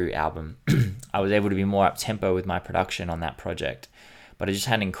Cookie Crew album. I was able to be more up-tempo with my production on that project. But I just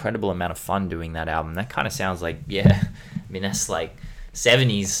had an incredible amount of fun doing that album. That kind of sounds like, yeah, I mean, that's like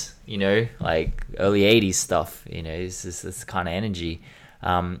 70s, like early 80s stuff, it's this kind of energy.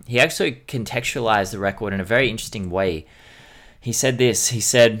 He actually contextualized the record in a very interesting way. He said this,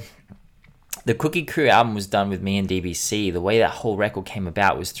 the Cookie Crew album was done with me and DBC. The way that whole record came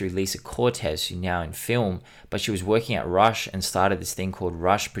about was through Lisa Cortez, who's now in film, but she was working at Rush and started this thing called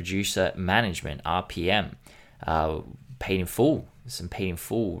Rush Producer Management, RPM. Paid in Full. Some Paid in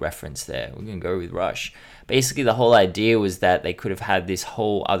Full reference there. We're going to go with Rush. Basically, the whole idea was that they could have had this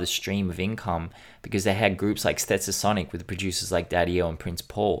whole other stream of income because they had groups like Stetsasonic with producers like Daddy-O and Prince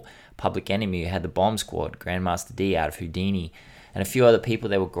Paul, Public Enemy, who had the Bomb Squad, Grandmaster D out of Houdini, and a few other people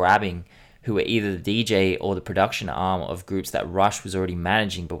they were grabbing who were either the DJ or the production arm of groups that Rush was already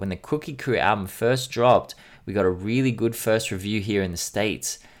managing. But when the Cookie Crew album first dropped, we got a really good first review here in the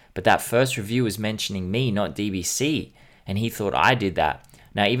States. But that first review was mentioning me, not DBC, and he thought I did that.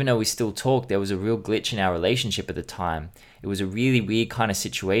 Now, even though we still talk, there was a real glitch in our relationship at the time. It was a really weird kind of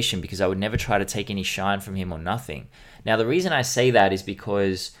situation because I would never try to take any shine from him or nothing. Now, the reason I say that is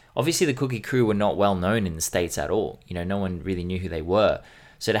because obviously the Cookie Crew were not well known in the States at all. You know, no one really knew who they were.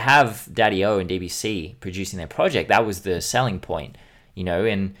 So to have Daddy O and DBC producing their project, that was the selling point, you know,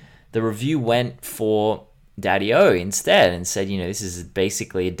 and the review went for Daddy O instead and said, you know, this is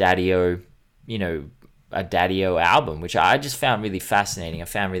basically a Daddy O, you know, a Daddy O album, which I just found really fascinating. I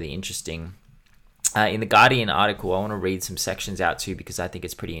found really interesting. In the Guardian article, I want to read some sections out too because I think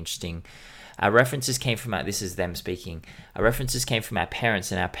it's pretty interesting. Our references came from this is them speaking. Our references came from our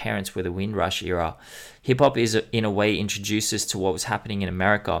parents, and our parents were the Windrush era. Hip hop is, in a way, introduced us to what was happening in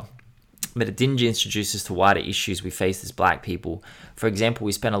America, but it didn't introduce us to wider issues we faced as black people. For example,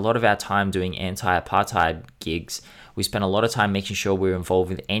 we spent a lot of our time doing anti-apartheid gigs. We spent a lot of time making sure we were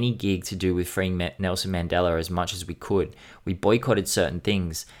involved with any gig to do with freeing Nelson Mandela as much as we could. We boycotted certain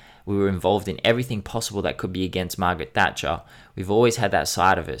things. We were involved in everything possible that could be against Margaret Thatcher. We've always had that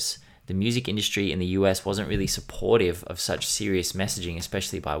side of us. The music industry in the US wasn't really supportive of such serious messaging,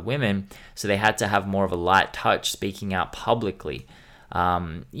 especially by women, so they had to have more of a light touch speaking out publicly.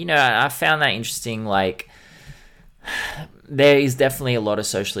 You know, I found that interesting. Like, there is definitely a lot of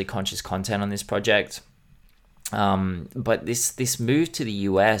socially conscious content on this project. But this move to the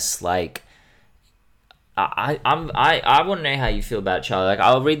US, like, I want to know how you feel about it, Charlie. Like,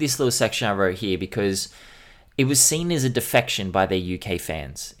 I'll read this little section I wrote here because it was seen as a defection by their UK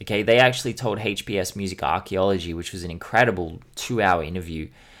fans. Okay, they actually told HBS Music Archaeology, which was an incredible 2-hour interview.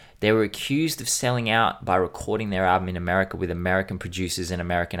 They were accused of selling out by recording their album in America with American producers and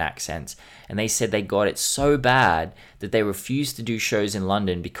American accents. And they said they got it so bad that they refused to do shows in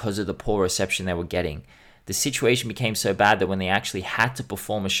London because of the poor reception they were getting. The situation became so bad that when they actually had to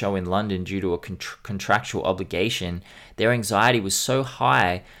perform a show in London due to a contractual obligation, their anxiety was so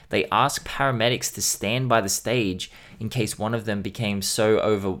high, they asked paramedics to stand by the stage in case one of them became so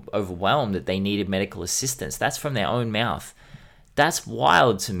overwhelmed that they needed medical assistance. That's from their own mouth. That's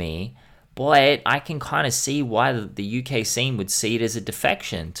wild to me, but I can kind of see why the UK scene would see it as a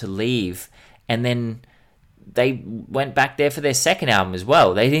defection to leave, and then they went back there for their second album as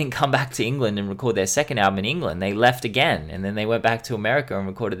well. They didn't come back to England and record their second album in England. They left again, and then they went back to America and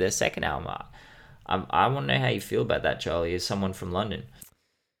recorded their second album. I want to know how you feel about that, Charlie, as someone from London.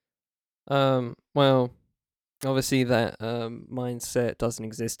 Well, obviously that mindset doesn't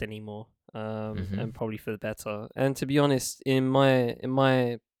exist anymore. And probably for the better. And to be honest, in my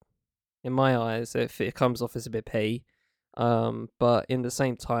eyes, it comes off as a bit petty. But in the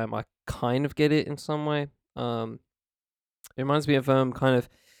same time, I kind of get it in some way. It reminds me of kind of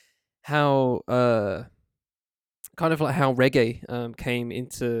how reggae came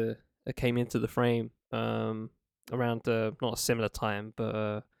into the frame around not a similar time,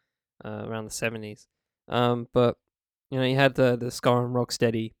 but around the 70s. But you know, you had the ska and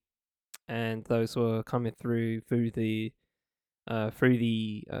rocksteady, and those were coming through the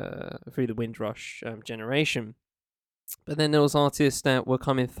Windrush generation. But then there was artists that were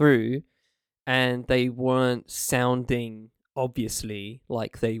coming through, and they weren't sounding obviously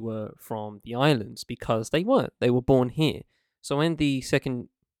like they were from the islands because they weren't. They were born here. So when the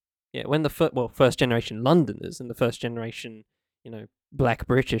first generation Londoners and the first generation, you know, Black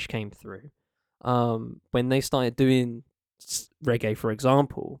British came through, when they started doing reggae, for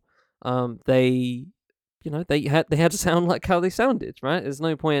example, they had to sound like how they sounded, right? There's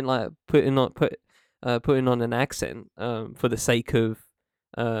no point like putting on an accent for the sake of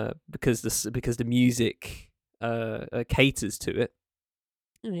because the music caters to it.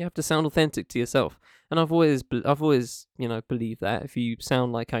 You have to sound authentic to yourself, and I've always believed that if you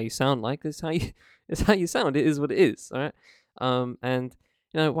sound like how you sound like, it's how you sound. It is what it is, all right. And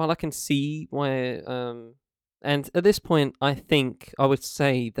while I can see why and at this point, I think I would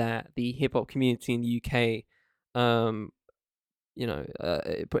say that the hip hop community in the UK,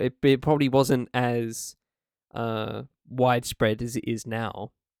 it probably wasn't as widespread as it is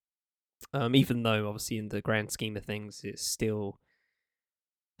now. Even though, obviously, in the grand scheme of things, it's still,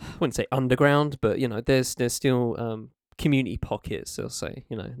 I wouldn't say underground, but there's still community pockets. I'll say,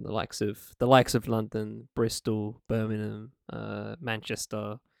 the likes of London, Bristol, Birmingham,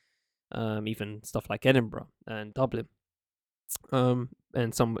 Manchester. Even stuff like Edinburgh and Dublin, and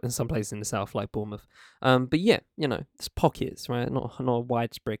some places in the south like Bournemouth. But yeah, it's pockets, right? Not a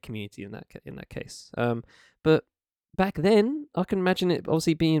widespread community in that case. But back then, I can imagine it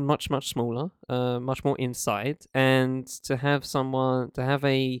obviously being much smaller, much more inside, and to have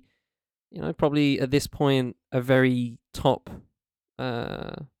a, probably at this point a very top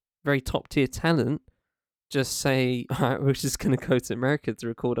tier talent just say, all right, we're just gonna go to America to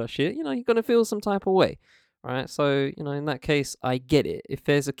record our shit, you're gonna feel some type of way, right? So in that case, I get it. If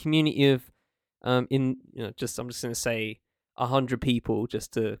there's a community of, just I'm just gonna say 100 people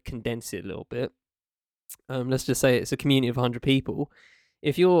just to condense it a little bit. Let's just say it's a community of 100 people.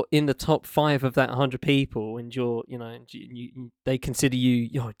 If you're in the top 5 of that 100 people, and you're, and they consider you,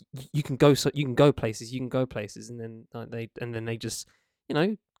 you can go, so you can go places, and then they just,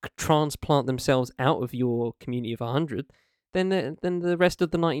 transplant themselves out of your community of 100, then the rest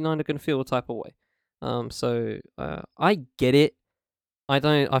of the 99 are going to feel a type of way. So I get it.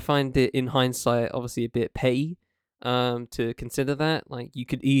 I find it in hindsight obviously a bit petty, to consider that. Like, you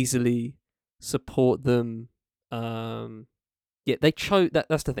could easily support them. Yeah, they chose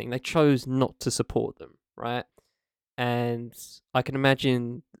that's the thing. They chose not to support them, right? And I can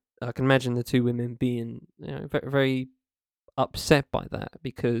imagine the two women being, very, very upset by that,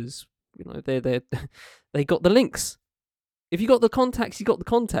 because they got the links. If you got the contacts, you got the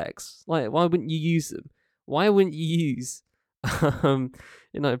contacts. Like, why wouldn't you use them? Why wouldn't you use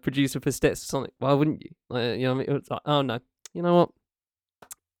producer for Steps or something? Why wouldn't you? Like, what I mean? It's like, oh no, you know what?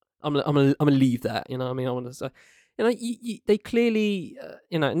 I'm gonna leave that. I want to say, they clearly,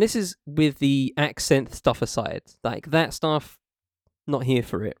 and this is with the accent stuff aside, like that stuff, not here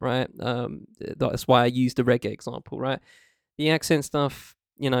for it, right? That's why I used the reggae example, right? The accent stuff,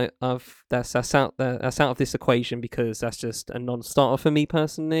 that's out of this equation, because that's just a non-starter for me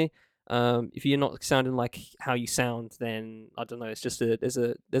personally. If you're not sounding like how you sound, then I don't know. It's just there's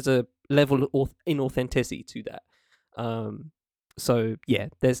a level of inauthenticity to that. So yeah,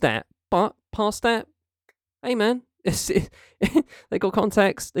 there's that. But past that, hey man, they got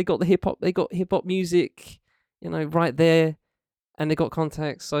contacts. They got the hip hop music, right there, and they got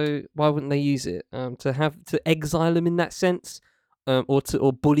contacts. So why wouldn't they use it? To exile them in that sense,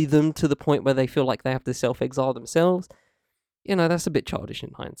 or bully them to the point where they feel like they have to self-exile themselves. That's a bit childish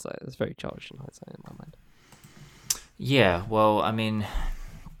in hindsight. That's very childish in hindsight in my mind. Yeah, well, I mean,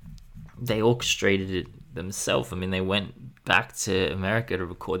 they orchestrated it themselves. I mean, they went back to America to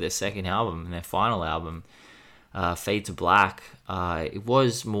record their second album, and their final album, Fade to Black. It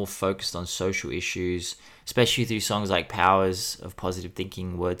was more focused on social issues, especially through songs like Powers of Positive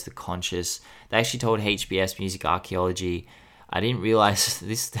Thinking, Words to the Conscious. They actually told HBS Music Archaeology, I didn't realize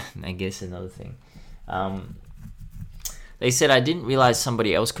this, I guess another thing. They said, I didn't realize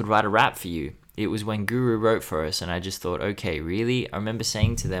somebody else could write a rap for you. It was when Guru wrote for us, and I just thought, okay, really? I remember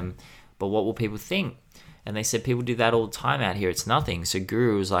saying to them, but what will people think? And they said, people do that all the time out here. It's nothing. So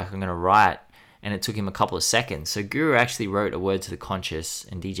Guru was like, I'm going to write. And it took him a couple of seconds. So Guru actually wrote A Word to the Conscious,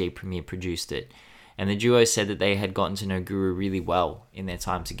 and DJ Premier produced it. And the duo said that they had gotten to know Guru really well in their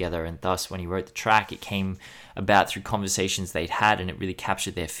time together. And thus, when he wrote the track, it came about through conversations they'd had, and it really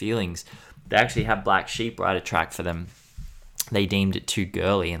captured their feelings. They actually had Black Sheep write a track for them. They deemed it too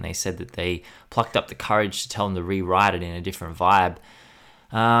girly, and they said that they plucked up the courage to tell them to rewrite it in a different vibe.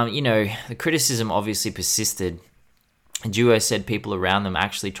 The criticism obviously persisted. Duo said people around them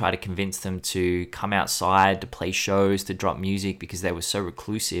actually tried to convince them to come outside, to play shows, to drop music, because they were so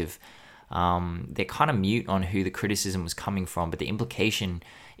reclusive. They're kind of mute on who the criticism was coming from, but the implication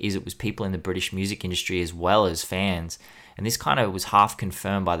is it was people in the British music industry as well as fans. And this kind of was half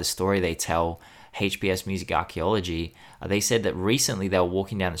confirmed by the story they tell, HBS Music Archaeology. They said that recently they were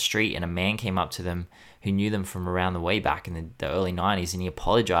walking down the street, and a man came up to them who knew them from around the way back in the early 90s, and he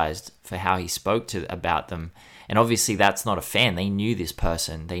apologized for how he spoke about them. And obviously that's not a fan. They knew this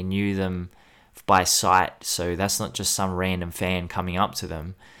person. They knew them by sight, so that's not just some random fan coming up to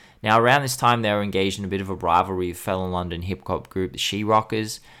them. Now, around this time, they were engaged in a bit of a rivalry with fellow London hip-hop group, the She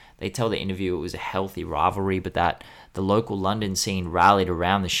Rockers. They tell the interview it was a healthy rivalry, but that the local London scene rallied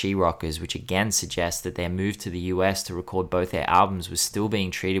around the She Rockers, which again suggests that their move to the US to record both their albums was still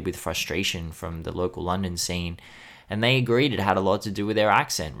being treated with frustration from the local London scene. And they agreed it had a lot to do with their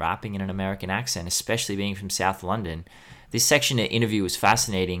accent, rapping in an American accent, especially being from South London. This section of the interview was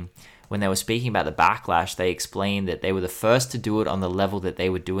fascinating. When they were speaking about the backlash, they explained that they were the first to do it on the level that they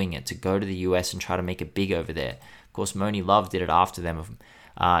were doing it, to go to the US and try to make it big over there. Of course, Moni Love did it after them,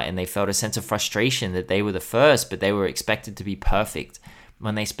 and they felt a sense of frustration that they were the first, but they were expected to be perfect.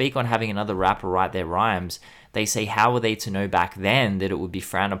 When they speak on having another rapper write their rhymes, they say how were they to know back then that it would be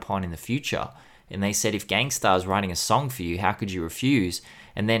frowned upon in the future? And they said, if Gang Starr is writing a song for you, how could you refuse?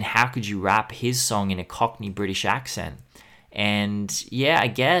 And then how could you rap his song in a Cockney British accent? And yeah, I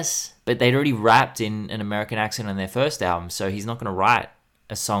guess, but they'd already rapped in an American accent on their first album, so he's not going to write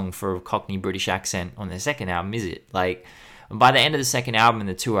a song for a Cockney British accent on their second album, is it? Like, And by the end of the second album and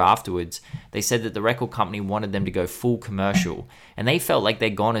the tour afterwards, they said that the record company wanted them to go full commercial. And they felt like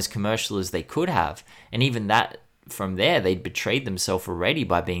they'd gone as commercial as they could have. And even that, from there, they'd betrayed themselves already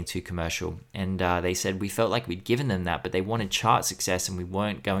by being too commercial. And they said, we felt like we'd given them that, but they wanted chart success and we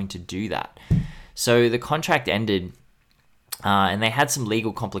weren't going to do that. So the contract ended. And they had some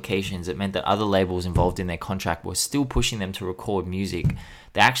legal complications. It meant that other labels involved in their contract were still pushing them to record music.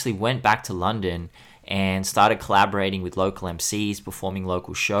 They actually went back to London and started collaborating with local MCs, performing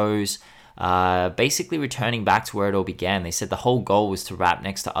local shows, basically returning back to where it all began. They said the whole goal was to rap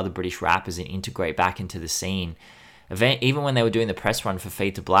next to other British rappers and integrate back into the scene. Even when they were doing the press run for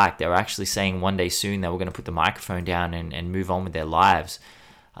Fade to Black, they were actually saying one day soon they were going to put the microphone down and move on with their lives.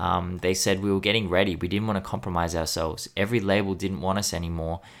 They said we were getting ready. We didn't want to compromise ourselves. Every label didn't want us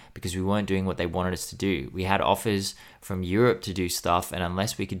anymore because we weren't doing what they wanted us to do. We had offers from Europe to do stuff, and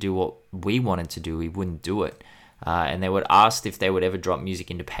unless we could do what we wanted to do, we wouldn't do it. And they were asked if they would ever drop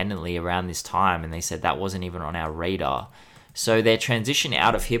music independently around this time, and they said that wasn't even on our radar. So their transition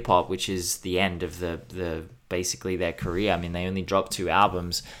out of hip hop, which is the end of the basically their career. I mean, they only dropped 2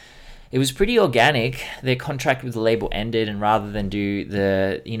 albums. It was pretty organic. Their contract with the label ended, and rather than do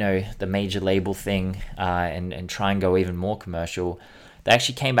the major label thing and try and go even more commercial, they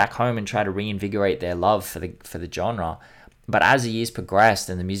actually came back home and tried to reinvigorate their love for the genre. But as the years progressed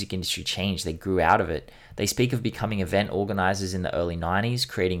and the music industry changed, they grew out of it. They speak of becoming event organizers in the early 90s,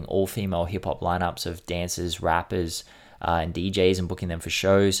 creating all-female hip-hop lineups of dancers, rappers, and DJs and booking them for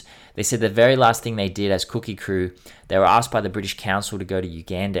shows. They said the very last thing they did as Cookie Crew, they were asked by the British Council to go to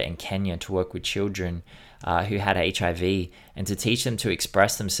Uganda and Kenya to work with children who had HIV and to teach them to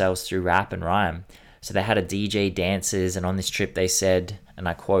express themselves through rap and rhyme. So they had a DJ, dancers, and on this trip they said, and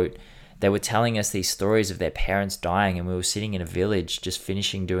I quote, they were telling us these stories of their parents dying, and we were sitting in a village just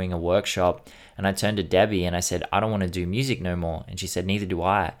finishing doing a workshop, and I turned to Debbie and I said, I don't want to do music no more. And she said, neither do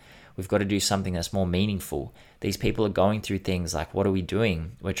I. We've got to do something that's more meaningful. These people are going through things like, what are we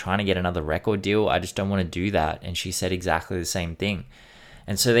doing? We're trying to get another record deal. I just don't want to do that. And she said exactly the same thing.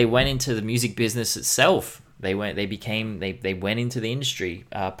 And so they went into the music business itself. They went into the industry.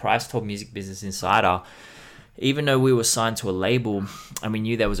 Price told Music Business Insider, even though we were signed to a label and we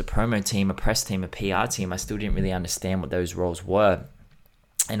knew there was a promo team, a press team, a PR team, I still didn't really understand what those roles were.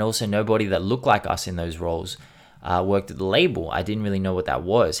 And also nobody that looked like us in those roles worked at the label. I didn't really know what that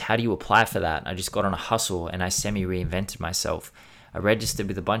was. How do you apply for that? I just got on a hustle and I semi-reinvented myself. I registered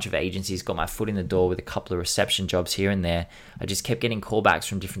with a bunch of agencies, got my foot in the door with a couple of reception jobs here and there. I just kept getting callbacks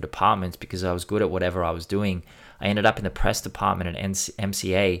from different departments because I was good at whatever I was doing. I ended up in the press department at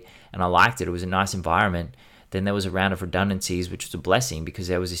MCA and I liked it. It was a nice environment. Then there was a round of redundancies, which was a blessing because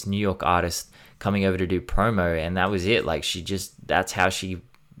there was this New York artist coming over to do promo, and that was it. Like that's how she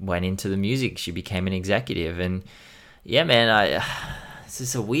went into the music. She became an executive, and yeah, man, it's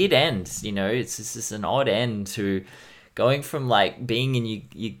just a weird end, it's just an odd end to going from like being in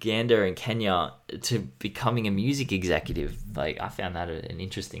Uganda and Kenya to becoming a music executive. Like, I found that an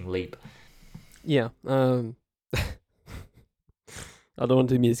interesting leap. Yeah. I don't want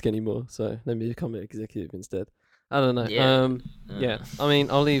to do music anymore, so let me become an executive instead. I don't know. Yeah. I mean,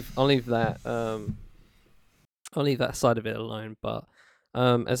 I'll leave that. I'll leave that side of it alone. But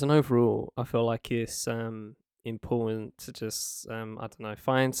as an overall, I feel like it's important to just I don't know,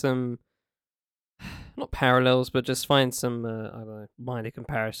 find some not parallels, but just find some I don't know, minor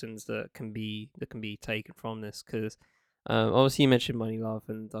comparisons that can be taken from this. Because obviously you mentioned Money Love,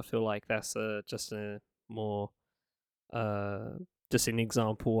 and I feel like that's just a more just an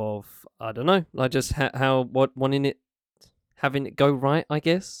example of, I don't know, like just how having it go right, I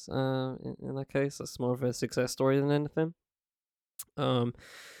guess. In that case, that's more of a success story than anything.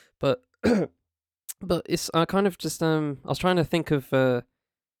 But but it's kind of just I was trying to think of I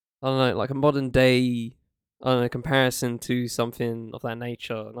don't know, like a modern day, I don't know, comparison to something of that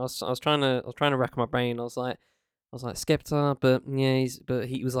nature, and I was trying to rack my brain. I was like Skepta, but yeah,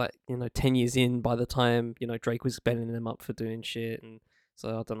 he was like 10 years in by the time Drake was belling him up for doing shit, and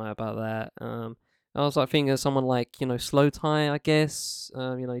so I don't know about that. I was like thinking of someone like Slow Tie, I guess.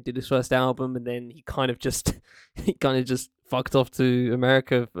 He did his first album, and then he kind of just fucked off to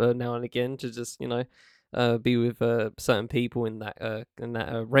America now and again to just be with certain people in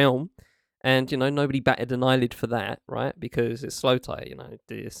that realm, and nobody batted an eyelid for that, right? Because it's Slow Tie.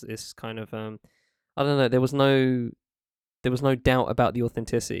 This kind of I don't know. There was no doubt about the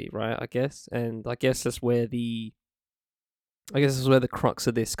authenticity, right? I guess, and I guess that's where the crux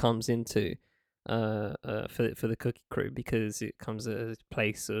of this comes into, for the Cookie Crew, because it comes at a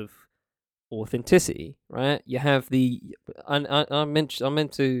place of authenticity, right? You have I meant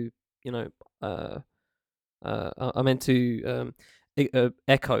to I meant to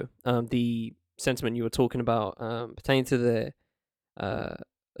echo the sentiment you were talking about pertaining to uh,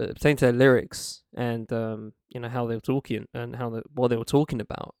 pertaining to their lyrics and how they were talking and what they were talking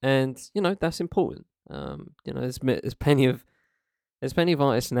about, and that's important. There's plenty of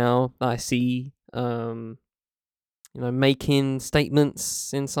artists now that I see making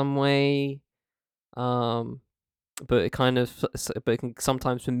statements in some way, but it can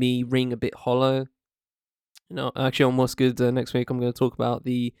sometimes for me ring a bit hollow. Actually, on What's Good next week, I'm going to talk about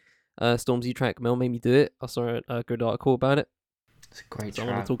the Stormzy track "Mel Made Me Do It." I saw a good article about it. It's a great So I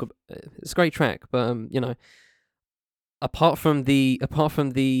track. want to talk about. It's a great track, but apart from the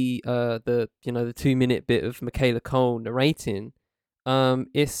the 2-minute bit of Michaela Cole narrating,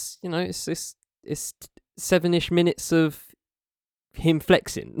 it's 7-ish minutes of him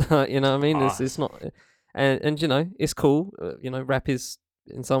flexing. You know what I mean? It's not, and it's cool. Rap is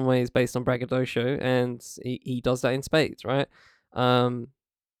in some ways based on braggadocio, and he does that in spades, right?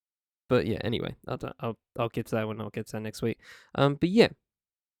 But yeah, anyway, I'll get to that when I'll get to that next week. But yeah,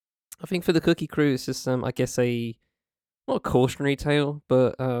 I think for the Cookie Crew, it's just I guess not a cautionary tale,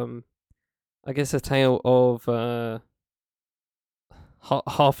 but I guess a tale of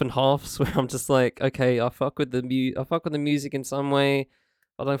half and halves, where I'm just like, okay, I fuck with the music in some way,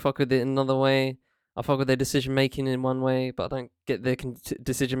 I don't fuck with it in another way. I fuck with their decision making in one way, but I don't get their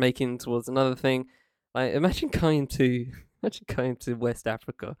decision making towards another thing. Like, imagine going to West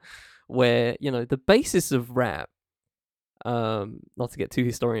Africa, where the basis of rap, not to get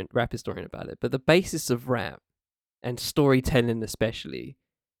too rap historian about it, but the basis of rap and storytelling especially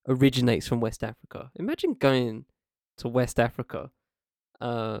originates from West Africa. Imagine going to West Africa.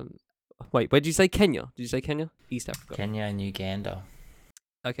 Wait, where did you say Kenya? Did you say Kenya? East Africa. Kenya and Uganda.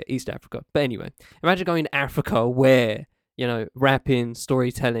 Okay, East Africa. But anyway, imagine going to Africa where, rapping,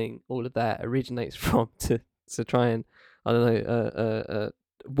 storytelling, all of that originates from to try and, I don't know,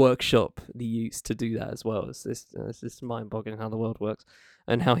 workshop the youths to do that as well. It's just mind-boggling how the world works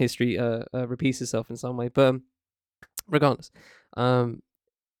and how history repeats itself in some way. But regardless, going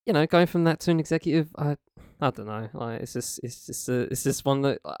from that to an executive, I don't know. Like, it's just one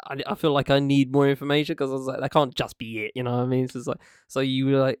that I feel like I need more information, because I was like, that can't just be it. You know what I mean? It's just like, so you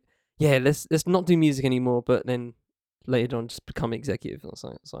were like, yeah, let's not do music anymore, but then later on just become executive. It's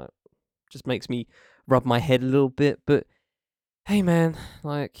like just makes me rub my head a little bit. But hey, man,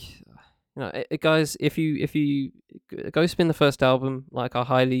 like, guys, if you go spin the first album, like, I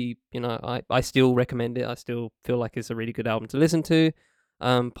highly, I still recommend it. I still feel like it's a really good album to listen to.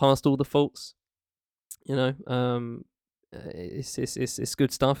 Past all the faults, it's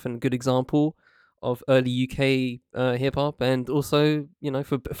good stuff and good example of early UK hip hop, and also,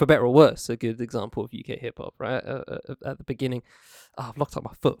 for better or worse, a good example of UK hip hop, right? At the beginning, I've locked up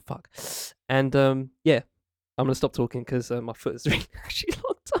my foot, fuck, and yeah, I'm gonna stop talking because my foot is really actually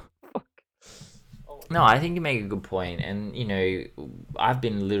locked up. Fuck. No, I think you make a good point, and I've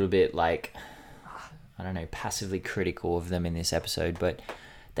been a little bit like, I don't know, passively critical of them in this episode, but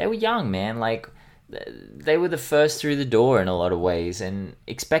they were young, man. Like, they were the first through the door in a lot of ways, and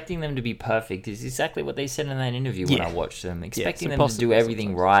expecting them to be perfect is exactly what they said in that interview when I watched them. Expecting them to do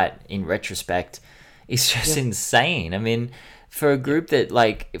everything right in retrospect is just insane. I mean, for a group that,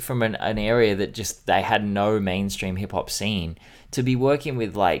 like, from an area that just, they had no mainstream hip-hop scene, to be working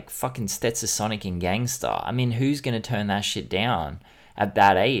with, like, fucking Stetsasonic and Gangstar, I mean, who's going to turn that shit down? At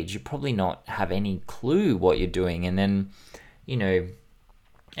that age, you probably not have any clue what you're doing. And then,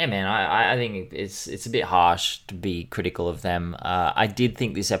 yeah, man, I think it's a bit harsh to be critical of them. I did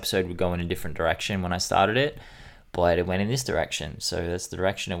think this episode would go in a different direction when I started it, but it went in this direction, so that's the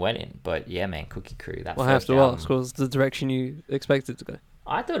direction it went in. But yeah, man, Cookie Crew, that well, I have to ask, what was the direction you expected to go?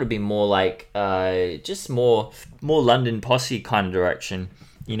 I thought it'd be more like just more London Posse kind of direction.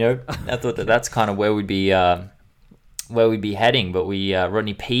 I thought that's kind of where we'd be heading, but we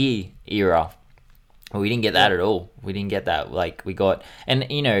Rodney P era. We didn't get that at all. We didn't get that. Like, we got, and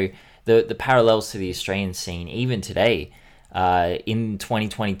the parallels to the Australian scene even today, in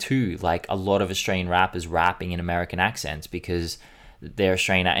 2022, like, a lot of Australian rappers rapping in American accents because they're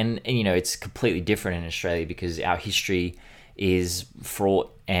Australian, and it's completely different in Australia because our history is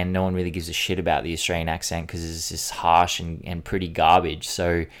fraught and no one really gives a shit about the Australian accent because it's just harsh and pretty garbage.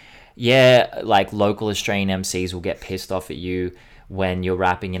 So yeah, like, local Australian MCs will get pissed off at you when you're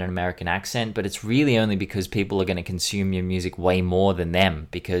rapping in an American accent, but it's really only because people are going to consume your music way more than them,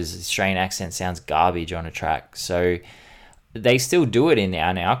 because Australian accent sounds garbage on a track. So they still do it in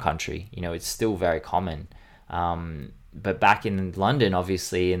our country. It's still very common. But back in London,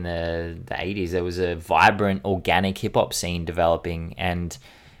 obviously, in the 80s, there was a vibrant, organic hip-hop scene developing, and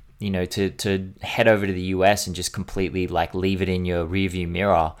to head over to the US and just completely like leave it in your rearview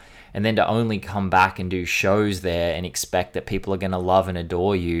mirror, and then to only come back and do shows there and expect that people are going to love and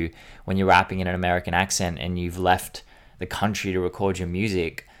adore you when you're rapping in an American accent and you've left the country to record your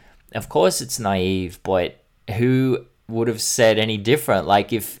music. Of course it's naive, but who would have said any different?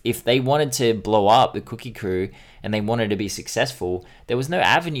 Like if they wanted to blow up the Cookie Crew and they wanted to be successful, there was no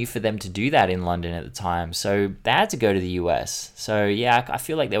avenue for them to do that in London at the time. So they had to go to the US. So yeah, I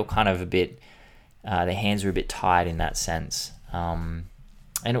feel like they were kind of a bit, their hands were a bit tied in that sense.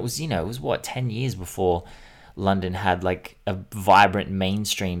 And it was what, 10 years before London had like a vibrant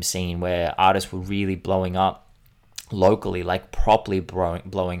mainstream scene where artists were really blowing up locally, like properly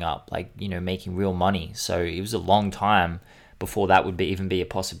blowing up, like, making real money. So it was a long time before that would even be a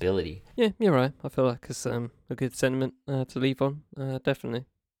possibility. Yeah, you're right. I feel like it's a good sentiment to leave on, definitely.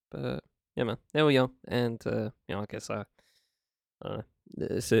 But yeah, man, they were young, and I guess I don't know,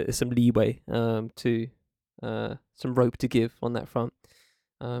 it's some leeway to some rope to give on that front.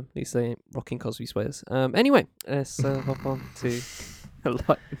 At least they ain't rocking Cosby sweaters. Anyway, let's hop on to no.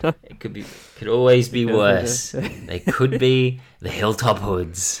 It could always be worse. They could be the Hilltop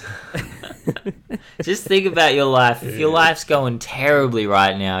Hoods. Just think about your life. If your life's going terribly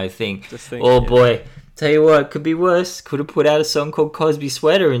right now, I think, boy, tell you what, could be worse. Could have put out a song called Cosby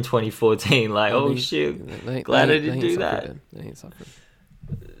Sweater in 2014. Like, shit, glad I didn't do that. They ain't suffering.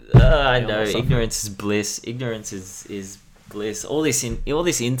 I know, ignorance is bliss. Ignorance is bliss. All this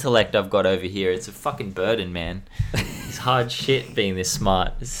intellect I've got over here, it's a fucking burden, man. It's hard shit being this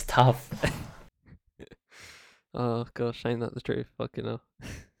smart. It's tough. Oh gosh, ain't that the truth? Fucking hell.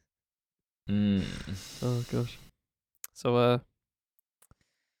 Oh gosh. So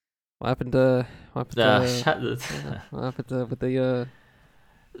what happened? What happened with the?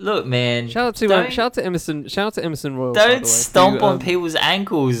 Look, man. Shout out to Emerson. Shout out to Emerson Royal. Don't stomp on people's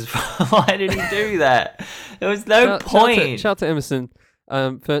ankles. Why did he do that? There was no point. Shout out to Emerson.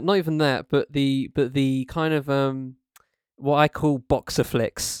 For not even that, but the kind of what I call boxer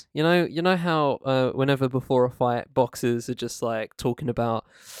flex. You know how whenever before a fight, boxers are just like talking about,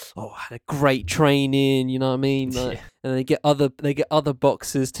 I had a great training. You know what I mean? Like, yeah. And they get other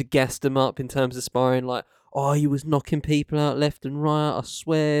boxers to gas them up in terms of sparring, like, he was knocking people out left and right. I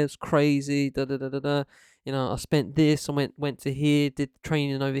swear, it's crazy. Da da da da da. I spent this. I went to here, did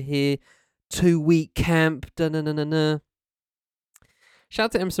training over here. 2-week camp. Da da da da da. Shout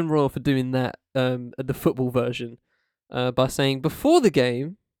out to Emerson Royal for doing that. The football version, by saying before the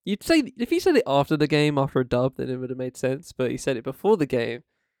game. You'd say if he said it after the game, after a dub, then it would have made sense. But he said it before the game.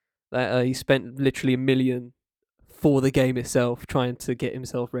 That he spent literally $1 million for the game itself, trying to get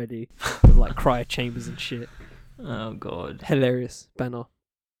himself ready with like cryo chambers and shit. Oh god, hilarious banner.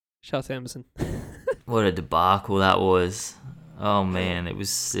 Shout out to Emerson. What a debacle that was. Oh man, it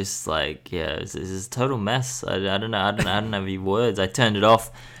was just like, this is a total mess. I don't know. I don't have any words. I turned it off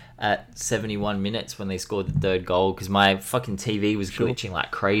at 71 minutes when they scored the third goal because my fucking TV was glitching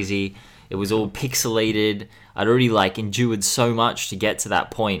like crazy. It was all pixelated. I'd already like endured so much to get to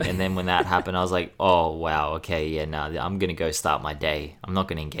that point, and then when that happened, I was like, "Oh wow, okay, yeah, I'm gonna go start my day. I'm not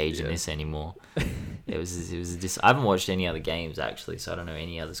gonna engage in this anymore." It was just. I haven't watched any other games actually, so I don't know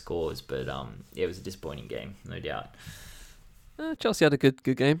any other scores. But it was a disappointing game, no doubt. Chelsea had a good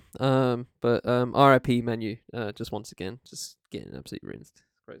game. But RIP Manu. Just once again, just getting absolutely rinsed.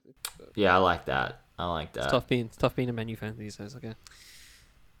 It's crazy. But, yeah, I like that. It's tough being a Manu fan these days. Okay.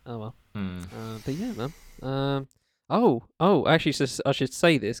 Oh well. But yeah, man. Actually, I should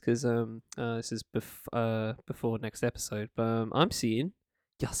say this because this is before next episode. But I'm seeing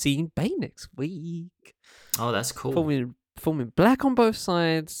Yassine Bey next week. Oh, that's cool. Performing black on both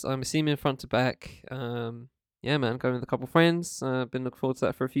sides. I'm seeing him in front to back. Yeah, man. Going with a couple of friends. Been looking forward to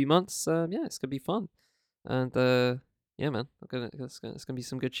that for a few months. Yeah, it's gonna be fun. And yeah, man. It's gonna be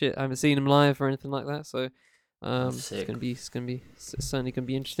some good shit. I haven't seen him live or anything like that, so. It's certainly gonna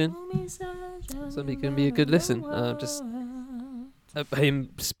be interesting. Certainly gonna be a good listen. Just him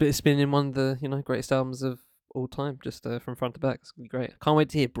spinning one of the greatest albums of all time, just from front to back. It's gonna be great. I can't wait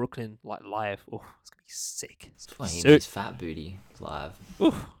to hear Brooklyn like live. Oh, it's gonna be sick. It's funny, it's Fat Booty live.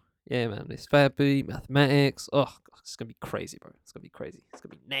 Oof. Yeah, man. It's Fat Booty, Mathematics. Oh, God, it's gonna be crazy, bro. It's gonna be crazy. It's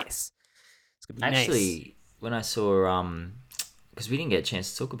gonna be nice. It's gonna be actually when I saw because we didn't get a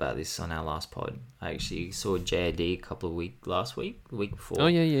chance to talk about this on our last pod. I actually saw JID the week before. Oh,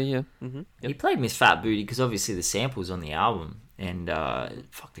 yeah. Mm-hmm. Yep. He played Miss Fat Booty because obviously the sample's on the album. And,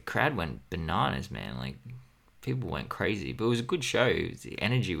 the crowd went bananas, man. Like, people went crazy. But it was a good show. The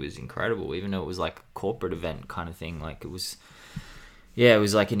energy was incredible, even though it was like a corporate event kind of thing. Like, it was Yeah, it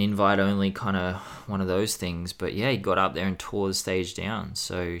was like an invite only kind of one of those things. But yeah, he got up there and tore the stage down.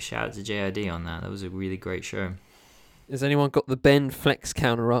 So shout out to JID on that. That was a really great show. Has anyone got the Ben flex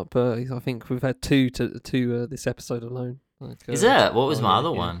counter up? I think we've had two this episode alone. Like, Is that what was my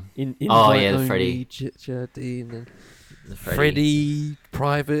other one? Oh yeah, the Freddie. JID, and then The Freddie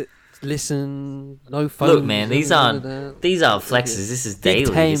private. Listen, no phone. Look, man, these aren't flexes. This is daily.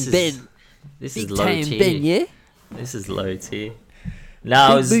 Big time Ben. This is Big low time tier. Ben, yeah. This is low tier.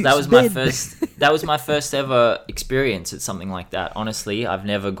 No, that was my first ever experience at something like that. Honestly, I've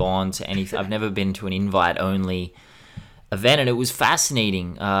never gone to anything. I've never been to an invite only event, and it was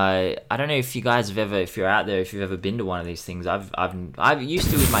fascinating. I don't know if you guys have ever, if you're out there, if you've ever been to one of these things. I've used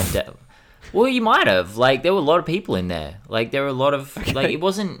to with my dad. Well, you might have. Like, there were a lot of people in there. Like, there were a lot of like it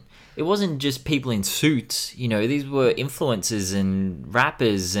wasn't just people in suits. You know, these were influencers and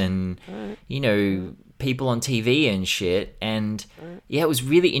rappers and people on TV and shit. And yeah, it was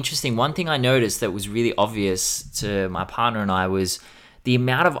really interesting. One thing I noticed that was really obvious to my partner and I was the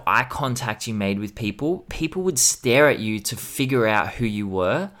amount of eye contact you made with people. People would stare at you to figure out who you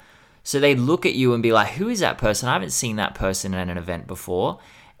were. So they'd look at you and be like, who is that person? I haven't seen that person at an event before.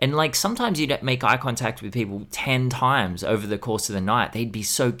 And like sometimes you'd make eye contact with people 10 times over the course of the night. They'd be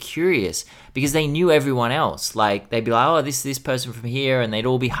so curious because they knew everyone else. Like they'd be like, oh, this person from here, and they'd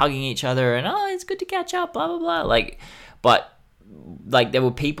all be hugging each other and oh, it's good to catch up, blah blah blah. But there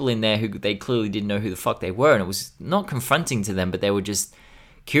were people in there who they clearly didn't know who the fuck they were, and it was not confronting to them, but they were just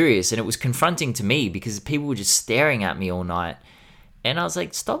curious, and it was confronting to me because people were just staring at me all night. And I was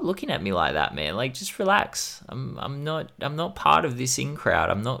like, stop looking at me like that, man. Like, just relax. I'm not part of this in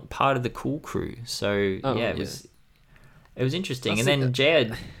crowd. I'm not part of the cool crew. So it was interesting. And then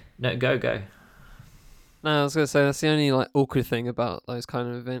Jad, no, go. No, I was gonna say that's the only like awkward thing about those kind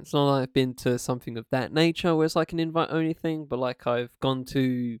of events. Not like I've been to something of that nature where it's like an invite only thing, but like I've gone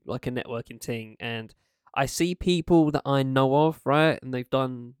to like a networking thing and I see people that I know of, right? And they've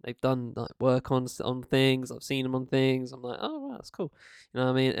done like work on things. I've seen them on things. I'm like, oh, right, that's cool. You know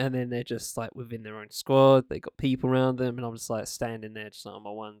what I mean? And then they're just like within their own squad. They got people around them, and I'm just like standing there, just on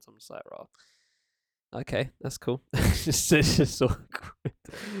my ones. I'm just like, right, okay, that's cool. it's just awkward.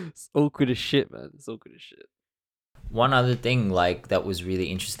 It's awkward as shit, man. It's awkward as shit. One other thing like that was really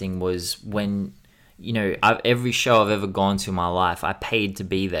interesting was when, every show I've ever gone to in my life, I paid to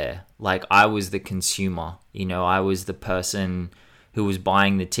be there. Like, I was the consumer, I was the person who was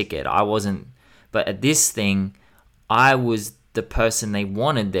buying the ticket. I wasn't, but at this thing, I was the person they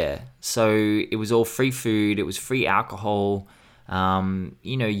wanted there. So it was all free food, it was free alcohol.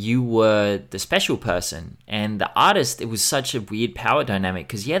 You were the special person. And the artist, it was such a weird power dynamic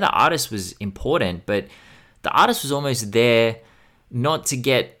because, the artist was important, but the artist was almost there not to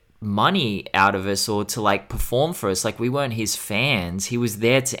get money out of us or to like perform for us. Like, we weren't his fans. He was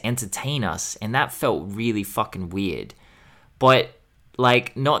there to entertain us, and that felt really fucking weird. But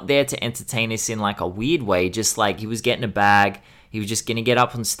like, not there to entertain us in like a weird way, just like he was getting a bag, he was just gonna get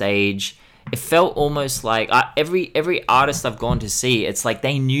up on stage. It felt almost like every artist I've gone to see, it's like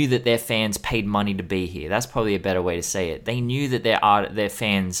they knew that their fans paid money to be here. That's probably a better way to say it. They knew that their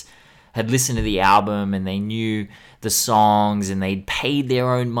fans had listened to the album and they knew the songs and they'd paid their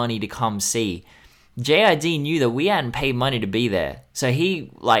own money to come see. JID knew that we hadn't paid money to be there. So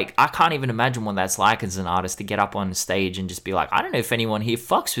I can't even imagine what that's like as an artist to get up on stage and just be like, I don't know if anyone here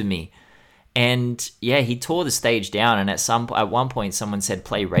fucks with me. And yeah, he tore the stage down, and at one point someone said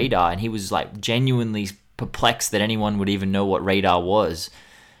play Radar, and he was like genuinely perplexed that anyone would even know what Radar was.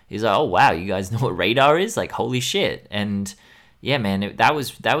 He's like, oh wow, you guys know what Radar is? Like, holy shit. And yeah, man, that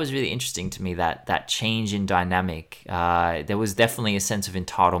was really interesting to me, that change in dynamic. There was definitely a sense of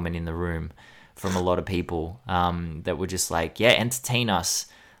entitlement in the room from a lot of people that were just like, yeah, entertain us.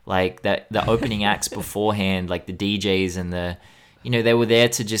 Like the opening acts beforehand, like the DJs and they were there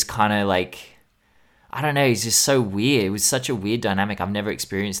to just kind of like, I don't know, it's just so weird. It was such a weird dynamic. I've never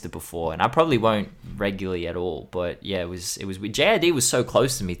experienced it before, and I probably won't regularly at all. But yeah, it was weird. JID was so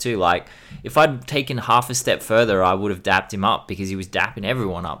close to me too. Like, if I'd taken half a step further, I would have dapped him up because he was dapping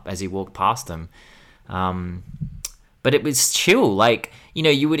everyone up as he walked past them. But it was chill. Like,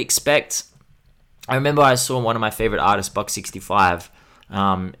 you would expect. I remember I saw one of my favorite artists, Buck65.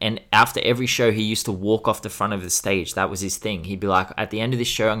 And after every show, he used to walk off the front of the stage. That was his thing. He'd be like, at the end of this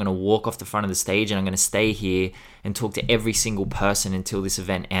show, I'm going to walk off the front of the stage and I'm going to stay here and talk to every single person until this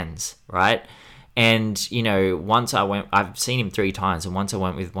event ends, right? And, once I've seen him 3 times, and once I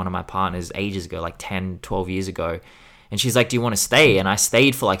went with one of my partners ages ago, like 10, 12 years ago, and she's like, do you want to stay? And I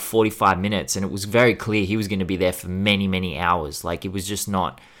stayed for like 45 minutes, and it was very clear he was going to be there for many, many hours. Like, it was just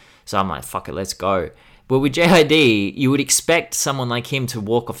not. So I'm like, fuck it, let's go. Well, with JID, you would expect someone like him to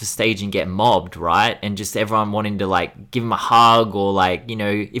walk off the stage and get mobbed, right? And just everyone wanting to like give him a hug, or like, you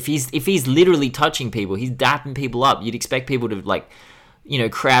know, if he's literally touching people, he's dapping people up. You'd expect people to like, you know,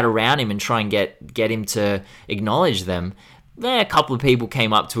 crowd around him and try and get him to acknowledge them. Then a couple of people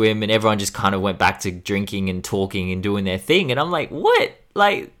came up to him, and everyone just kind of went back to drinking and talking and doing their thing. And I'm like, what?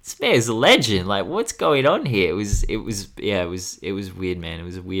 Like, this man's a legend. Like, what's going on here? It was weird, man. It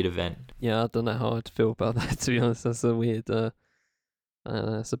was a weird event. Yeah, I don't know how I'd feel about that, to be honest. That's a weird,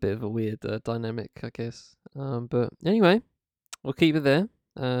 that's a bit of a weird dynamic, I guess. But anyway, we'll keep it there.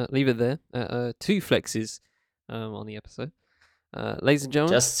 Leave it there. 2 flexes on the episode. Ladies and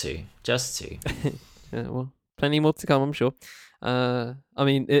gentlemen. Just two. Yeah, well, plenty more to come, I'm sure. I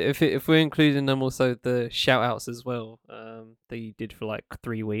mean, if we're including them also the shout outs as well, that you did for like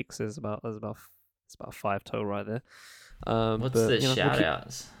 3 weeks, it's about 5 total right there. What's the shout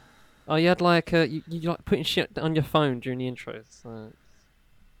outs? Oh, you had like you like putting shit on your phone during the intros, and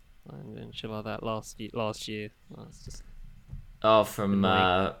shit like that last year. It's just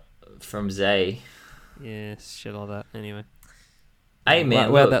from Zay. Yeah, shit like that. Anyway. Hey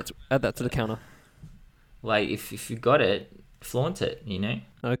man, add that to the counter. Like if you got it, flaunt it, you know.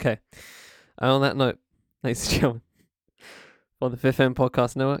 Okay. And on that note, ladies and gentlemen, on the Fifth M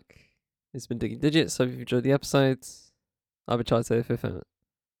Podcast Network, it's been Digging Digits. Hope you've enjoyed the episodes. I've been trying to say the Fifth M.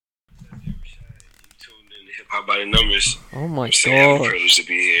 You tuned in to Hip Hop by the Numbers. Oh my I'm god! privileged to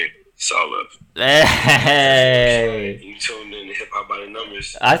be here. It's all love. Hey. You tuned in to Hip Hop by the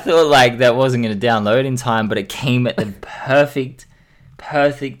Numbers. I thought like that wasn't going to download in time, but it came at the perfect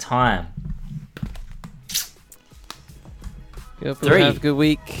time. Yep, 3. have a good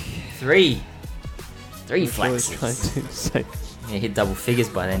week. 3 Trying flexes. to say. Yeah, hit double figures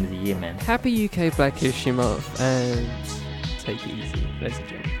by the end of the year, man. Happy UK Black History Month, and take it easy, ladies and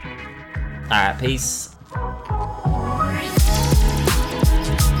gentlemen. Alright, peace.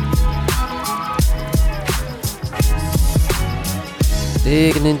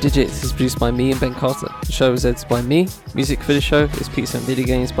 Digging in Digits is produced by me and Ben Carter. The show is edited by me. Music for the show is Pizza and Video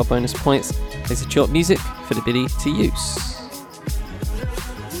Games by Bonus Points. Thanks to Chop Music for the biddy to use.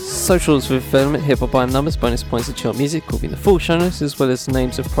 Socials for Development, Hip Hop by the Numbers, Bonus Points and Chop Music will be in the full show notes, as well as the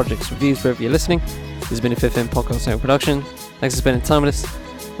names of projects reviews wherever you're listening. This has been a Fifth M Podcast Network production. Thanks for spending time with us.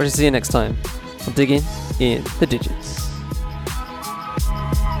 Ready to see you next time on Digging in the Digits.